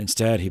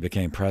 Instead, he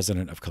became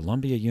president of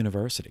Columbia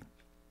University.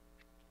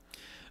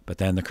 But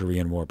then the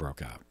Korean War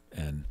broke out,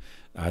 and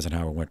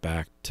Eisenhower went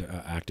back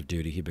to active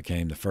duty. He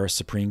became the first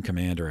supreme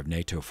commander of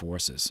NATO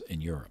forces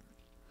in Europe.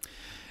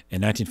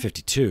 In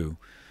 1952,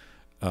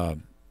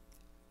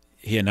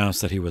 he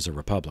announced that he was a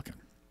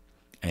Republican.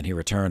 and he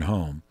returned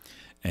home,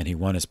 and he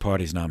won his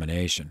party's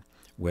nomination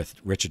with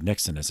Richard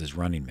Nixon as his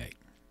running mate.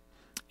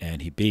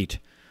 And he beat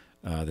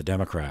the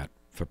Democrat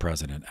for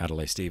president,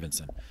 Adlai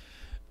Stevenson,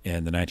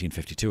 in the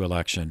 1952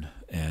 election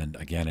and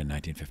again in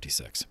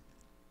 1956.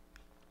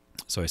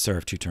 So he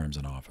served 2 terms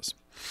in office.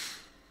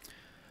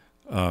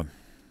 All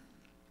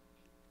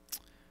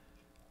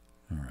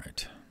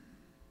right.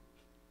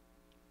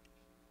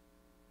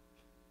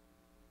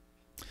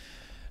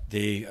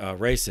 The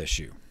race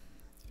issue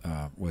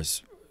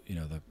was,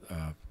 the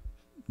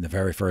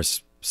very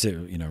first,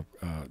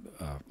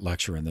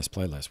 lecture in this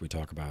playlist. We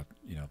talk about,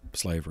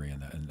 slavery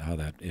and how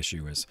that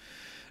issue is,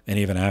 and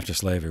even after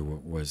slavery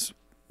was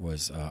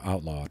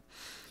outlawed,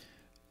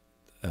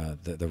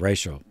 the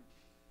racial,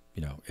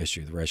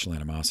 issue, the racial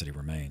animosity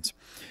remains.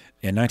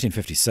 In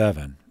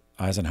 1957,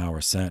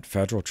 Eisenhower sent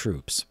federal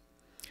troops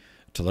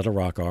to Little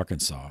Rock,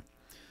 Arkansas,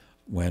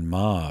 when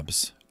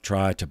mobs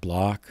tried to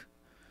block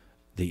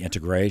the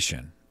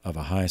integration of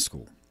a high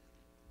school.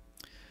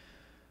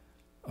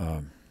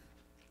 Let's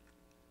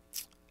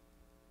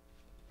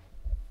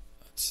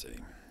see.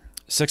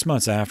 6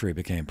 months after he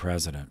became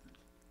president,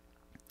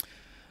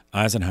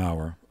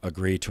 Eisenhower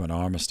agreed to an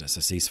armistice, a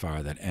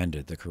ceasefire that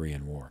ended the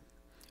Korean War.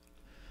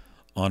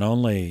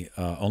 Only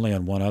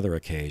on one other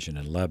occasion,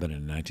 in Lebanon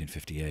in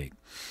 1958,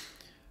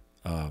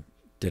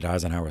 did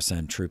Eisenhower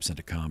send troops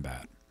into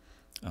combat,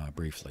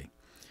 briefly.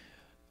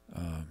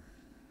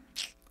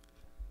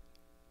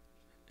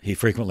 He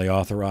frequently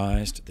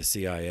authorized the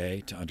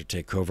CIA to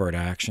undertake covert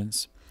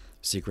actions,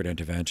 secret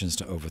interventions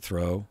to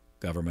overthrow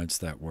governments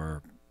that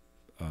were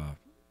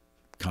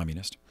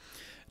communist,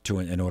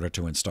 in order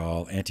to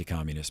install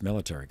anti-communist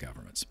military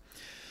governments.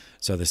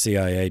 So the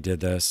CIA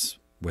did this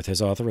with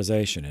his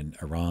authorization in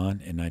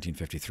Iran in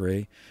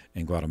 1953,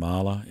 in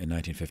Guatemala in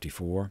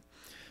 1954,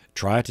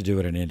 tried to do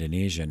it in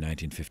Indonesia in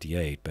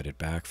 1958, but it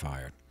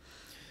backfired.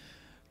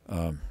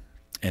 And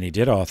he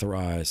did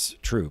authorize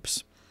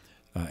troops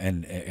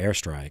and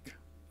airstrike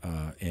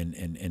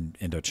in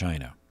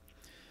Indochina.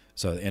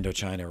 So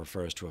Indochina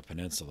refers to a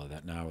peninsula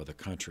that now are the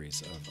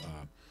countries of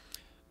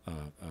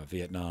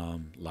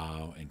Vietnam,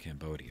 Laos, and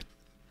Cambodia.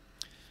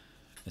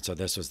 And so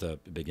this was the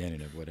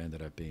beginning of what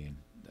ended up being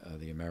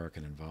the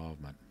American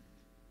involvement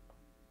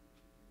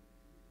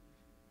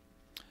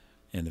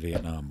in the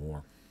Vietnam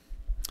War.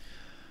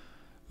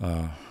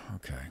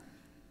 Okay.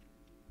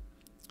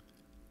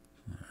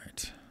 All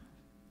right.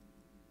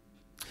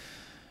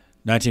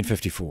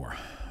 1954.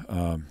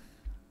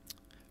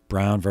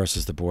 Brown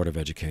versus the Board of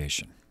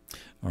Education.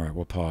 All right,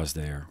 we'll pause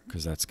there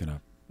because that's going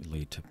to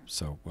lead to,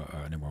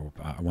 anyway,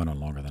 I went on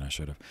longer than I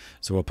should have.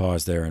 So we'll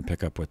pause there and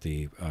pick up with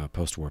the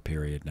post-war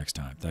period next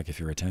time. Thank you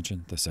for your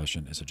attention. The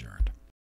session is adjourned.